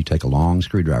screwdriver. If you take a long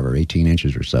screwdriver, 18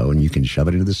 inches or so, and you can shove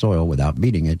it into the soil without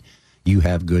beating it, you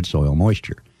have good soil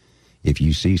moisture. If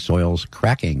you see soils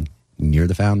cracking near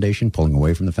the foundation, pulling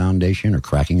away from the foundation, or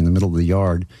cracking in the middle of the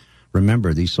yard,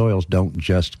 remember, these soils don't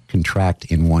just contract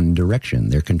in one direction.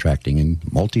 They're contracting in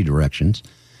multi-directions.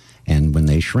 And when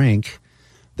they shrink,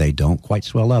 they don't quite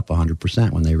swell up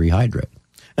 100% when they rehydrate.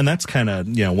 And that's kind of,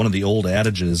 one of the old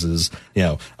adages is,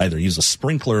 either use a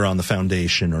sprinkler on the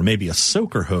foundation or maybe a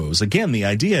soaker hose. Again, the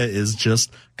idea is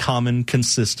just common,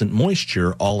 consistent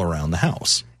moisture all around the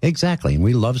house. Exactly. And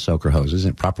we love soaker hoses.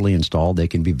 And properly installed, they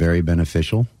can be very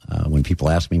beneficial. When people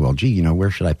ask me, well, gee,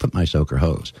 where should I put my soaker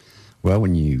hose? Well,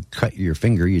 when you cut your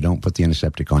finger, you don't put the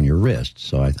antiseptic on your wrist.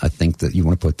 So I think that you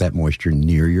want to put that moisture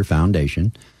near your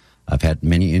foundation. I've had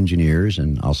many engineers,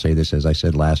 and I'll say this as I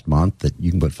said last month, that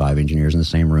you can put 5 engineers in the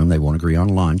same room. They won't agree on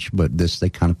lunch, but this they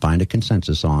kind of find a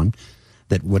consensus on,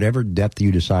 that whatever depth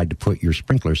you decide to put your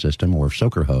sprinkler system or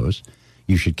soaker hose,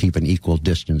 you should keep an equal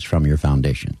distance from your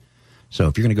foundation. So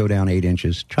if you're going to go down 8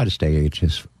 inches, try to stay 8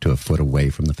 inches to a foot away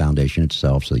from the foundation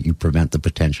itself so that you prevent the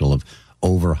potential of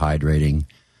overhydrating,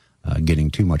 getting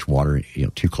too much water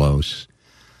too close.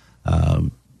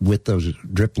 With those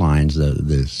drip lines,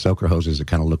 the soaker hoses that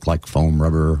kind of look like foam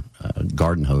rubber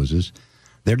garden hoses,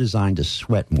 they're designed to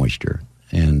sweat moisture.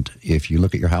 And if you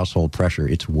look at your household pressure,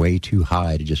 it's way too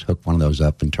high to just hook one of those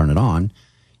up and turn it on.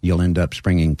 You'll end up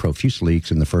springing profuse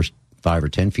leaks in the first 5 or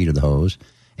 10 feet of the hose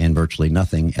and virtually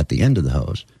nothing at the end of the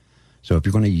hose. So if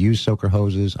you're going to use soaker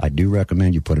hoses, I do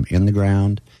recommend you put them in the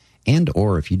ground. And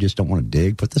or if you just don't want to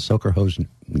dig, put the soaker hose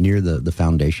near the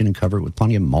foundation and cover it with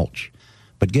plenty of mulch.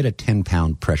 But get a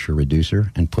 10-pound pressure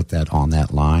reducer and put that on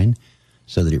that line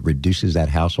so that it reduces that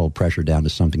household pressure down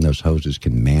to something those hoses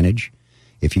can manage.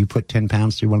 If you put 10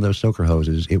 pounds through one of those soaker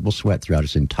hoses, it will sweat throughout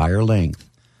its entire length,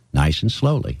 nice and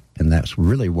slowly. And that's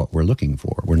really what we're looking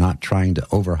for. We're not trying to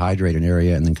overhydrate an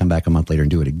area and then come back a month later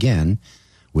and do it again.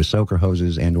 With soaker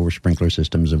hoses and or sprinkler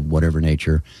systems of whatever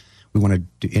nature, we want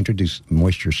to introduce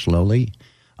moisture slowly,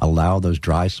 allow those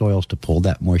dry soils to pull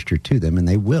that moisture to them, and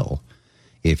they will.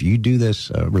 If you do this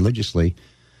religiously,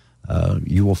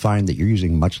 you will find that you're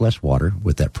using much less water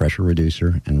with that pressure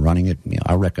reducer and running it.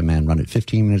 I recommend run it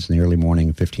 15 minutes in the early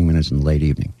morning, 15 minutes in the late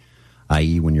evening,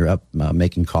 i.e. when you're up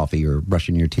making coffee or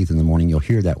brushing your teeth in the morning, you'll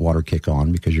hear that water kick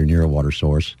on because you're near a water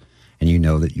source, and you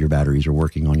know that your batteries are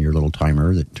working on your little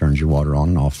timer that turns your water on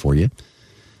and off for you.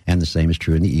 And the same is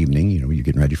true in the evening. You're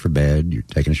getting ready for bed, you're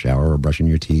taking a shower or brushing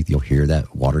your teeth, you'll hear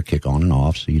that water kick on and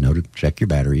off, so you know to check your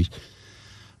batteries.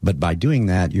 But by doing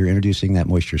that, you're introducing that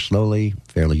moisture slowly,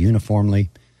 fairly uniformly,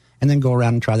 and then go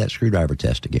around and try that screwdriver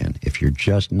test again. If you're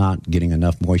just not getting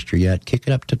enough moisture yet, kick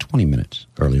it up to 20 minutes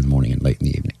early in the morning and late in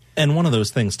the evening. And one of those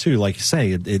things, too, like you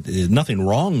say, nothing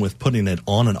wrong with putting it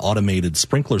on an automated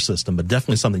sprinkler system, but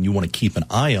definitely something you want to keep an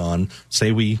eye on.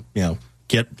 Say we,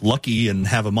 get lucky and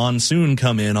have a monsoon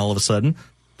come in all of a sudden.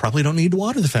 Probably don't need to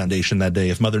water the foundation that day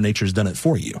if Mother Nature's done it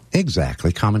for you.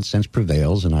 Exactly. Common sense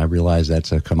prevails, and I realize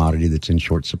that's a commodity that's in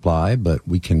short supply, but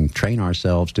we can train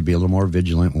ourselves to be a little more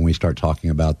vigilant when we start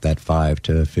talking about that $5,000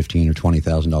 to $15,000 or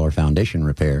 $20,000 foundation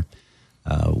repair.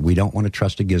 We don't want to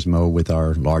trust a gizmo with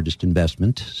our largest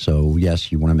investment, so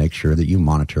yes, you want to make sure that you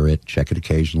monitor it, check it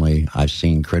occasionally. I've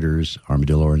seen critters,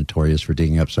 armadillo are notorious for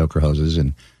digging up soaker hoses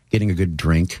and getting a good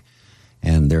drink.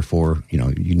 And therefore,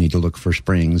 you need to look for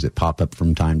springs that pop up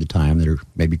from time to time that are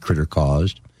maybe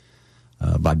critter-caused.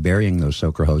 By burying those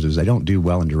soaker hoses, they don't do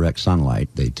well in direct sunlight.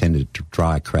 They tend to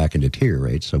dry, crack, and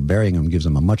deteriorate. So burying them gives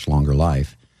them a much longer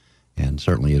life and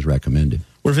certainly is recommended.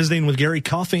 We're visiting with Gary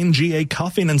Coffing, GA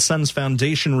Coffing Sons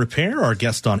Foundation Repair, our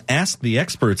guest on Ask the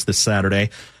Experts this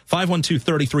Saturday.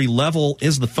 512-33-LEVEL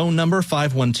is the phone number,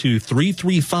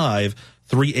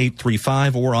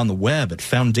 512-335-3835, or on the web at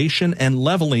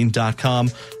foundationandleveling.com,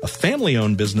 a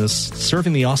family-owned business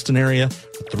serving the Austin area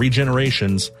for 3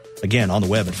 generations. Again, on the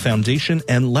web at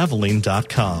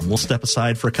foundationandleveling.com. We'll step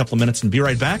aside for a couple of minutes and be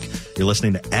right back. You're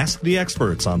listening to Ask the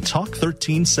Experts on Talk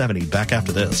 1370. Back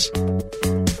after this.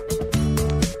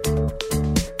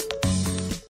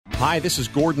 Hi, this is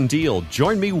Gordon Deal.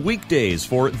 Join me weekdays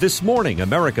for This Morning,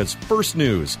 America's First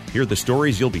News. Hear the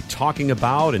stories you'll be talking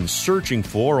about and searching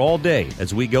for all day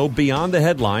as we go beyond the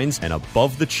headlines and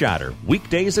above the chatter.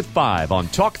 Weekdays at 5 on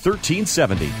Talk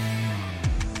 1370.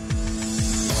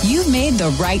 You've made the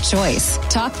right choice.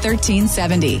 Talk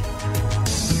 1370.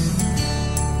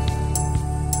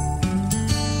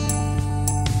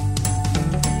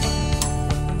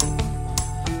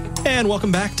 And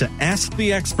welcome back to Ask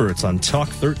the Experts on Talk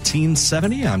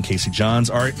 1370. I'm Casey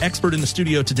Johns. Our expert in the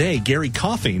studio today, Gary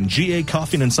Coffing, GA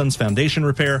Coffing Sons Foundation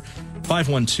Repair,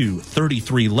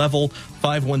 512-33-LEVEL,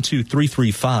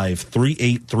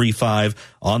 512-335-3835,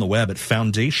 on the web at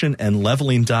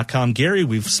foundationandleveling.com. Gary,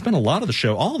 we've spent a lot of the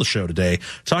show, all the show today,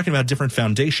 talking about different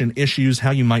foundation issues, how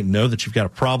you might know that you've got a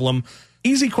problem.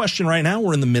 Easy question right now.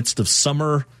 We're in the midst of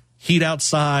summer, heat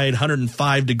outside,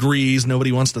 105 degrees.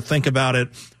 Nobody wants to think about it.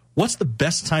 What's the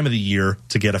best time of the year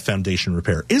to get a foundation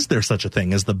repair? Is there such a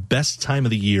thing as the best time of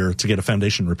the year to get a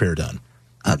foundation repair done?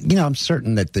 I'm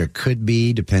certain that there could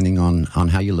be, depending on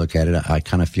how you look at it. I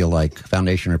kind of feel like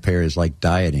foundation repair is like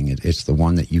dieting. It's the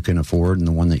one that you can afford and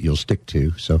the one that you'll stick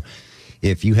to. So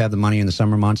if you have the money in the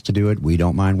summer months to do it, we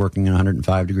don't mind working in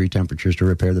 105-degree temperatures to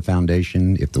repair the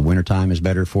foundation. If the wintertime is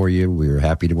better for you, we're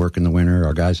happy to work in the winter.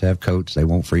 Our guys have coats. They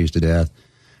won't freeze to death.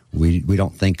 We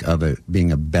don't think of it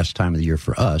being a best time of the year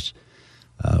for us.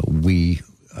 We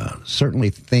certainly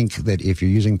think that if you're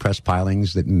using pressed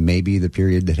pilings, that maybe the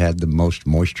period that had the most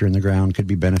moisture in the ground could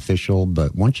be beneficial.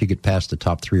 But once you get past the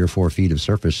top 3 or 4 feet of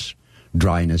surface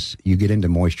dryness, you get into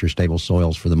moisture-stable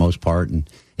soils for the most part, and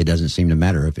it doesn't seem to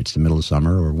matter if it's the middle of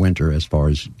summer or winter as far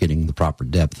as getting the proper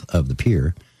depth of the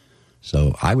pier.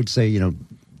 So I would say,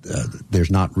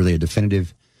 there's not really a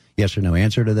definitive yes or no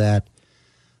answer to that.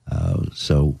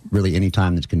 So really any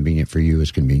time that's convenient for you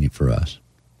is convenient for us.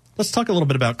 Let's talk a little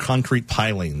bit about concrete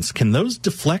pilings. Can those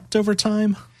deflect over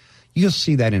time? You'll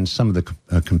see that in some of the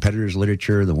competitors'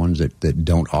 literature, the ones that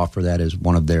don't offer that as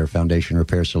one of their foundation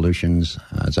repair solutions.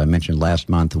 As I mentioned last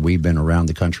month, we've been around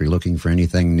the country looking for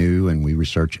anything new, and we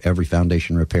research every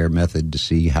foundation repair method to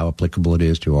see how applicable it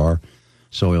is to our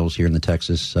soils here in the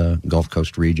Texas Gulf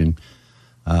Coast region.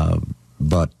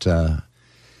 But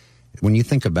when you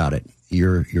think about it,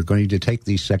 you're going to take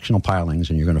these sectional pilings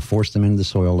and you're going to force them into the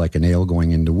soil like a nail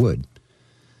going into wood.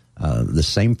 The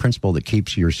same principle that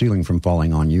keeps your ceiling from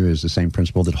falling on you is the same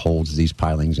principle that holds these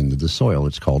pilings into the soil.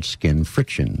 It's called skin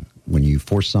friction. When you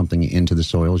force something into the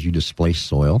soils, you displace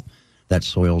soil. That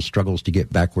soil struggles to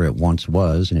get back where it once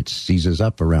was, and it seizes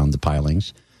up around the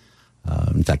pilings.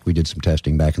 In fact, we did some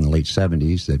testing back in the late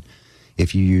 70s that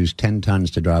if you used 10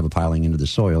 tons to drive a piling into the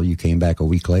soil, you came back a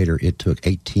week later, it took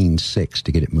 18.6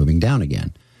 to get it moving down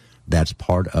again. That's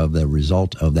part of the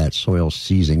result of that soil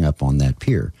seizing up on that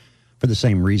pier. For the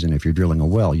same reason, if you're drilling a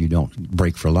well, you don't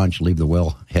break for lunch, leave the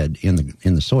well head in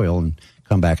the soil, and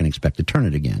come back and expect to turn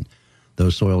it again.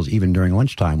 Those soils, even during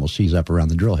lunchtime, will seize up around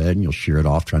the drill head, and you'll shear it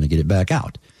off trying to get it back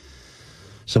out.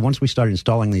 So once we start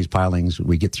installing these pilings,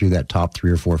 we get through that top 3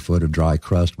 or 4 foot of dry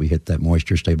crust. We hit that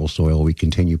moisture-stable soil. We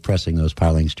continue pressing those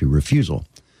pilings to refusal.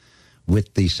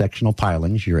 With the sectional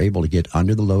pilings, you're able to get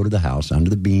under the load of the house, under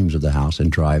the beams of the house,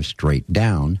 and drive straight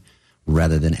down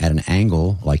rather than at an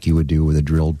angle like you would do with a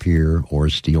drilled pier or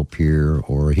a steel pier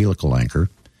or a helical anchor.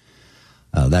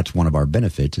 That's one of our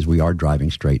benefits, is we are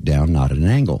driving straight down, not at an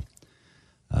angle.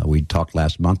 We talked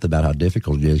last month about how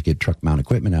difficult it is to get truck mount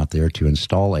equipment out there to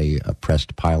install a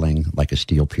pressed piling like a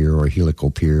steel pier or a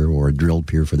helical pier or a drilled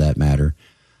pier for that matter,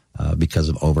 because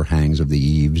of overhangs of the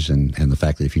eaves and the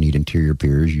fact that if you need interior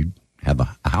piers, you have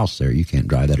a house there, you can't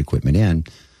drive that equipment in.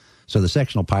 So the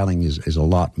sectional piling is a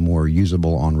lot more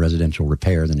usable on residential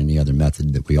repair than any other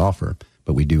method that we offer.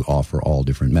 But we do offer all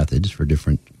different methods for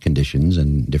different conditions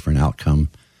and different outcome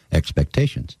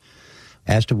expectations.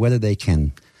 As to whether they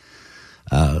can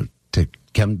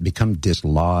become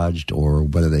dislodged or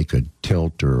whether they could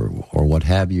tilt or what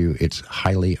have you, it's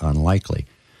highly unlikely.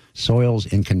 Soils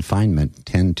in confinement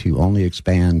tend to only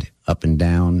expand up and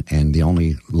down, and the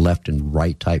only left and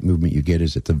right type movement you get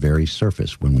is at the very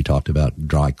surface. When we talked about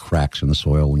dry cracks in the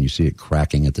soil, when you see it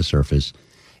cracking at the surface,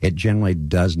 it generally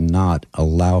does not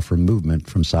allow for movement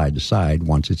from side to side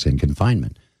once it's in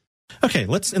confinement. Okay,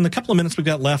 in the couple of minutes we've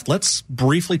got left, let's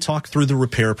briefly talk through the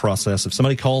repair process. If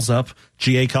somebody calls up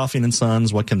GA Coffing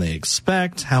Sons, what can they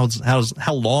expect? How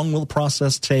long will the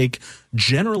process take?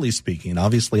 Generally speaking,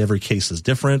 obviously every case is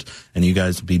different, and you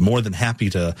guys would be more than happy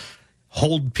to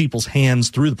hold people's hands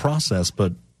through the process,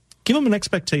 but give them an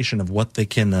expectation of what they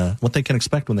can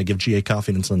expect when they give GA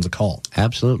Coffing Sons a call.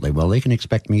 Absolutely. Well, they can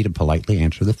expect me to politely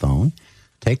answer the phone,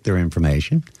 take their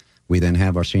information. We then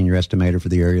have our senior estimator for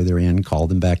the area they're in call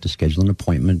them back to schedule an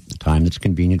appointment, the time that's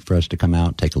convenient for us to come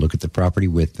out, take a look at the property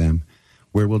with them,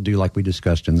 where we'll do like we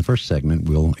discussed in the first segment.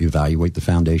 We'll evaluate the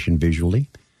foundation visually.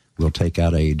 We'll take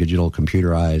out a digital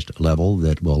computerized level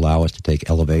that will allow us to take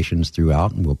elevations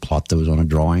throughout, and we'll plot those on a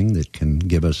drawing that can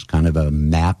give us kind of a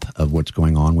map of what's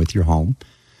going on with your home.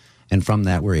 And from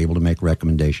that, we're able to make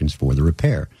recommendations for the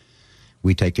repair.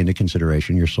 We take into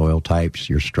consideration your soil types,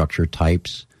 your structure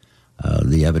types,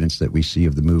 The evidence that we see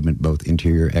of the movement, both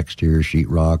interior, exterior,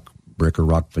 sheetrock, brick or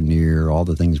rock veneer, all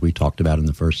the things we talked about in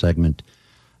the first segment,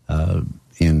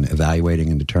 in evaluating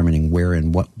and determining where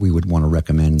and what we would want to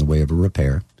recommend in the way of a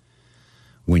repair.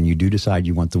 When you do decide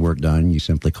you want the work done, you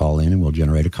simply call in and we'll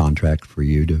generate a contract for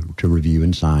you to review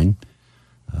and sign.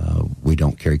 We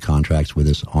don't carry contracts with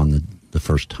us on the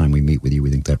first time we meet with you. We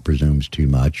think that presumes too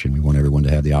much, and we want everyone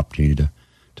to have the opportunity to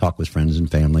talk with friends and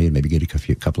family and maybe get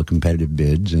a couple of competitive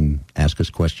bids and ask us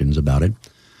questions about it.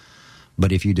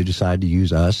 But if you do decide to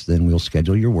use us, then we'll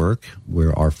schedule your work,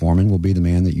 where our foreman will be the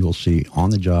man that you will see on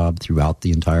the job throughout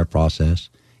the entire process.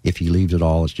 If he leaves at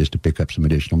all, it's just to pick up some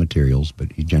additional materials,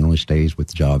 but he generally stays with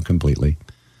the job completely.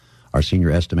 Our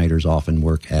senior estimators often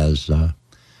work as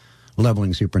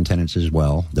leveling superintendents as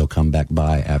well. They'll come back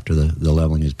by after the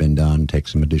leveling has been done, take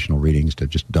some additional readings to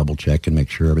just double check and make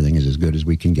sure everything is as good as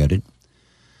we can get it.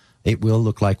 It will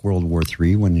look like World War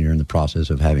III when you're in the process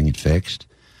of having it fixed.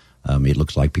 It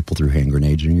looks like people threw hand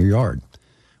grenades in your yard.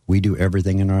 We do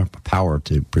everything in our power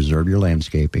to preserve your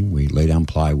landscaping. We lay down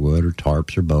plywood or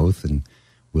tarps or both, and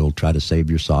we'll try to save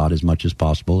your sod as much as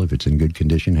possible. If it's in good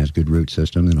condition, has good root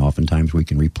system, then oftentimes we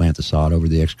can replant the sod over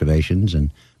the excavations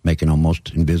and make an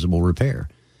almost invisible repair.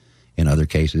 In other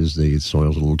cases, the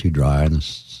soil's a little too dry and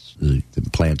the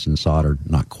plants in the sod are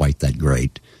not quite that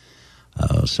great.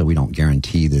 So we don't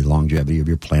guarantee the longevity of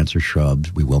your plants or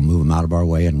shrubs. We will move them out of our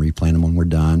way and replant them when we're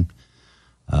done.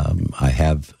 I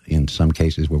have, in some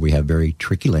cases where we have very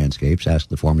tricky landscapes, asked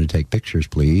the foreman to take pictures,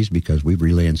 please, because we've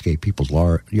re-landscaped people's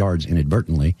yards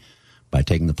inadvertently by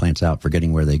taking the plants out,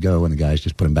 forgetting where they go, and the guys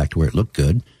just put them back to where it looked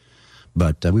good.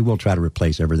 But we will try to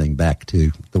replace everything back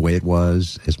to the way it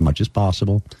was as much as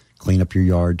possible. Clean up your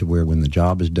yard to where when the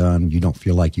job is done, you don't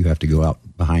feel like you have to go out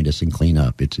behind us and clean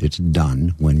up. It's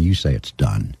done when you say it's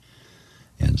done.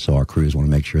 And so our crews want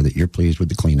to make sure that you're pleased with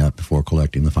the cleanup before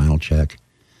collecting the final check.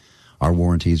 Our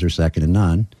warranties are second to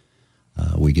none.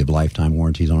 We give lifetime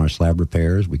warranties on our slab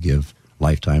repairs. We give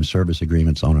lifetime service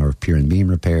agreements on our pier and beam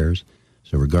repairs.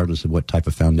 So regardless of what type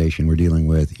of foundation we're dealing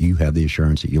with, you have the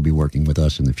assurance that you'll be working with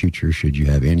us in the future should you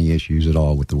have any issues at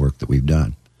all with the work that we've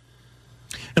done.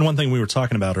 And one thing we were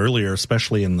talking about earlier,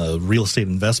 especially in the real estate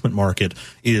investment market,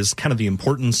 is kind of the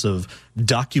importance of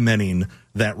documenting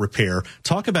that repair.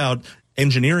 Talk about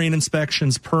engineering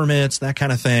inspections, permits, that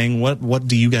kind of thing. What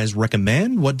do you guys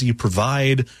recommend? What do you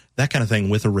provide? That kind of thing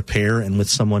with a repair and with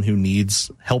someone who needs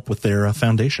help with their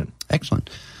foundation. Excellent.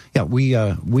 Yeah, we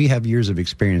have years of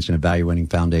experience in evaluating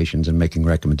foundations and making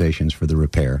recommendations for the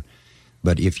repair.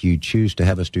 But if you choose to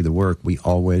have us do the work, we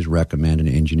always recommend an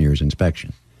engineer's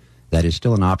inspection. That is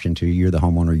still an option to you. You're the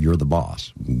homeowner. You're the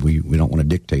boss. We don't want to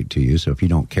dictate to you. So if you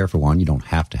don't care for one, you don't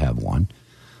have to have one.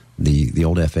 The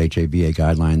old FHABA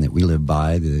guideline that we live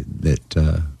by,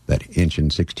 that inch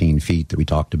and 16 feet that we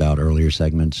talked about earlier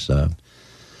segments,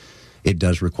 it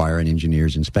does require an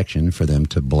engineer's inspection for them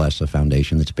to bless a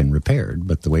foundation that's been repaired.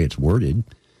 But the way it's worded,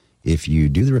 if you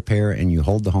do the repair and you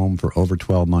hold the home for over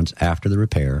 12 months after the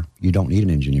repair, you don't need an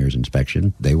engineer's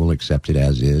inspection. They will accept it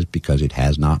as is because it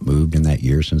has not moved in that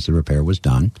year since the repair was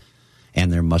done.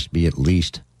 And there must be at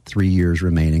least 3 years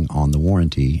remaining on the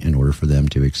warranty in order for them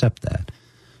to accept that.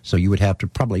 So you would have to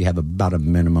probably have about a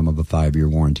minimum of a 5-year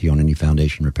warranty on any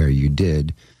foundation repair you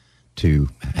did to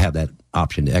have that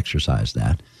option to exercise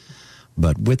that.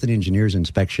 But with an engineer's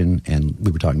inspection, and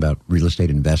we were talking about real estate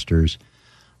investors,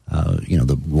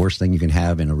 the worst thing you can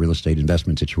have in a real estate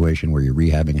investment situation where you're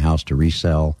rehabbing a house to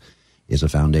resell is a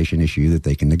foundation issue that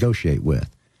they can negotiate with.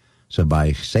 So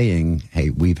by saying,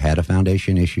 hey, we've had a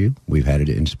foundation issue, we've had it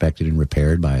inspected and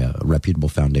repaired by a reputable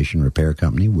foundation repair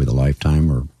company with a lifetime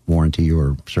or warranty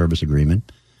or service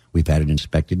agreement, we've had it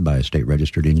inspected by a state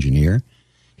registered engineer,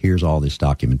 here's all this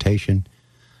documentation,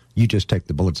 you just take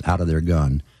the bullets out of their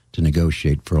gun to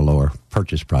negotiate for a lower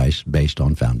purchase price based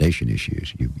on foundation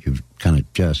issues. You've kind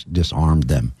of just disarmed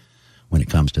them when it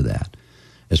comes to that.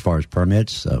 As far as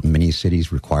permits, many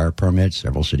cities require permits.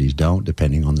 Several cities don't,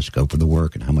 depending on the scope of the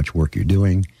work and how much work you're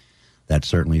doing. That's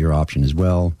certainly your option as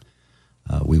well.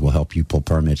 We will help you pull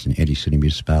permits in any city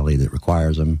municipality that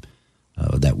requires them.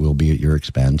 That will be at your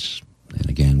expense. And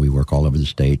again, we work all over the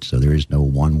state, so there is no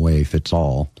one way fits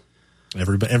all.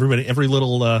 Every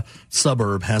little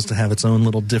suburb has to have its own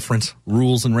little different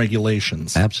rules and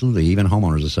regulations. Absolutely. Even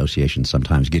homeowners associations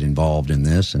sometimes get involved in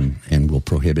this and will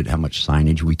prohibit how much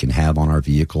signage we can have on our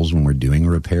vehicles when we're doing a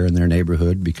repair in their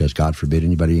neighborhood because, God forbid,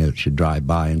 anybody should drive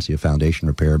by and see a foundation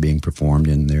repair being performed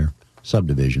in their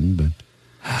subdivision. But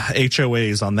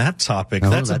HOAs on that topic. Oh,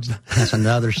 that's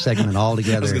another segment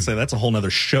altogether. I was going to say, that's a whole nother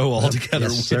show altogether.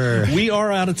 Yes, sir. We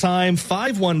are out of time.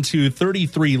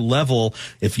 512-33-LEVEL.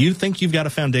 If you think you've got a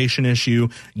foundation issue,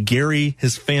 Gary,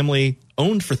 his family,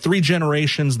 owned for 3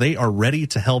 generations. They are ready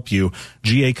to help you.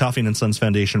 GA Coffing Sons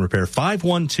Foundation Repair.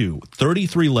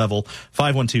 512-33-LEVEL.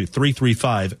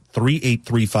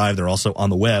 512-335-3835. They're also on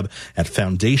the web at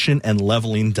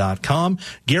foundationandleveling.com.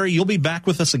 Gary, you'll be back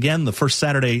with us again the first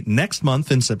Saturday next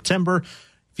month in September.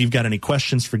 If you've got any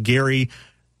questions for Gary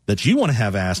that you want to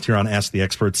have asked here on Ask the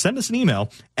Experts, send us an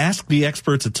email,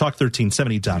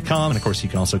 asktheexperts@talk1370.com. And of course, you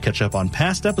can also catch up on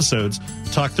past episodes,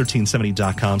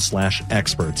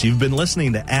 talk1370.com/experts. You've been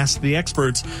listening to Ask the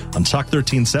Experts on Talk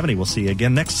 1370. We'll see you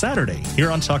again next Saturday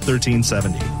here on Talk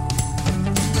 1370.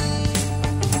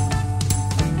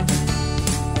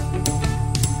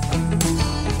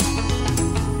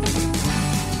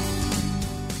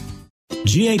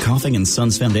 GA Coffing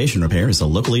Sons Foundation Repair is a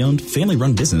locally owned,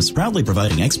 family-run business proudly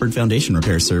providing expert foundation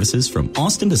repair services from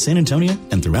Austin to San Antonio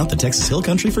and throughout the Texas Hill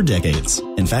Country for decades.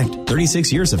 In fact,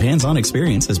 36 years of hands-on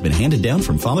experience has been handed down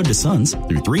from father to sons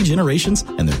through 3 generations,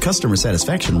 and their customer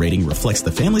satisfaction rating reflects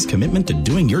the family's commitment to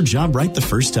doing your job right the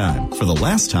first time, for the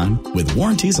last time, with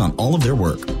warranties on all of their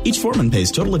work. Each foreman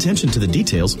pays total attention to the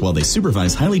details while they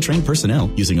supervise highly trained personnel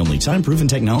using only time-proven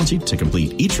technology to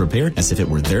complete each repair as if it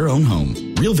were their own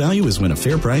home. Real value is when a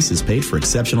fair price is paid for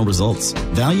exceptional results.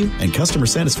 Value and customer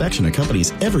satisfaction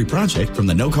accompanies every project, from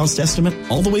the no-cost estimate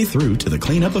all the way through to the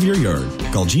cleanup of your yard.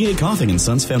 Call GA Coffing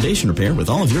Sons Foundation Repair with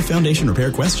all of your foundation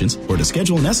repair questions or to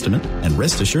schedule an estimate, and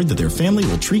rest assured that their family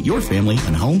will treat your family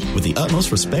and home with the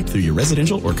utmost respect through your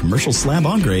residential or commercial slab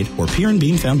on grade or pier and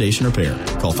beam foundation repair.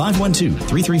 Call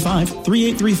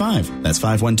 512-335-3835. That's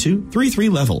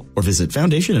 512-33-LEVEL, or visit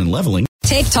Foundation and Leveling.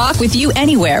 Take talk with you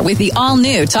anywhere with the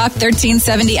all-new Talk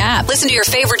 1370 app. Listen to your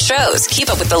favorite shows, keep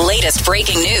up with the latest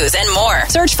breaking news, and more.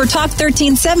 Search for Talk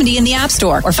 1370 in the App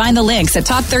Store or find the links at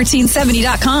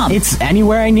talk1370.com. It's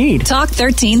anywhere I need. Talk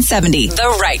 1370,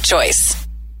 the right choice.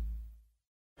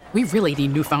 We really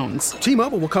need new phones.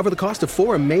 T-Mobile will cover the cost of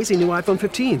 4 amazing new iPhone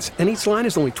 15s, and each line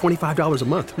is only $25 a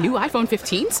month. New iPhone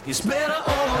 15s? It's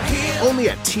better over here. Only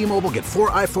at T-Mobile, get 4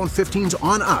 iPhone 15s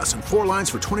on us and 4 lines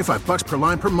for $25 per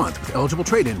line per month with eligible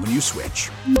trade-in when you switch.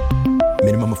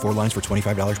 Minimum of 4 lines for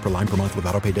 $25 per line per month with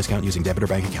autopay discount using debit or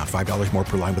bank account. $5 more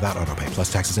per line without autopay,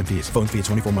 plus taxes and fees. Phone fee at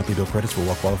 24 monthly bill credits for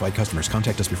well-qualified customers.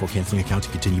 Contact us before canceling account to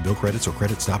continue bill credits or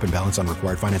credit stop and balance on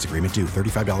required finance agreement due.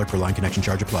 $35 per line connection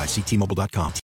charge applies. See T-Mobile.com.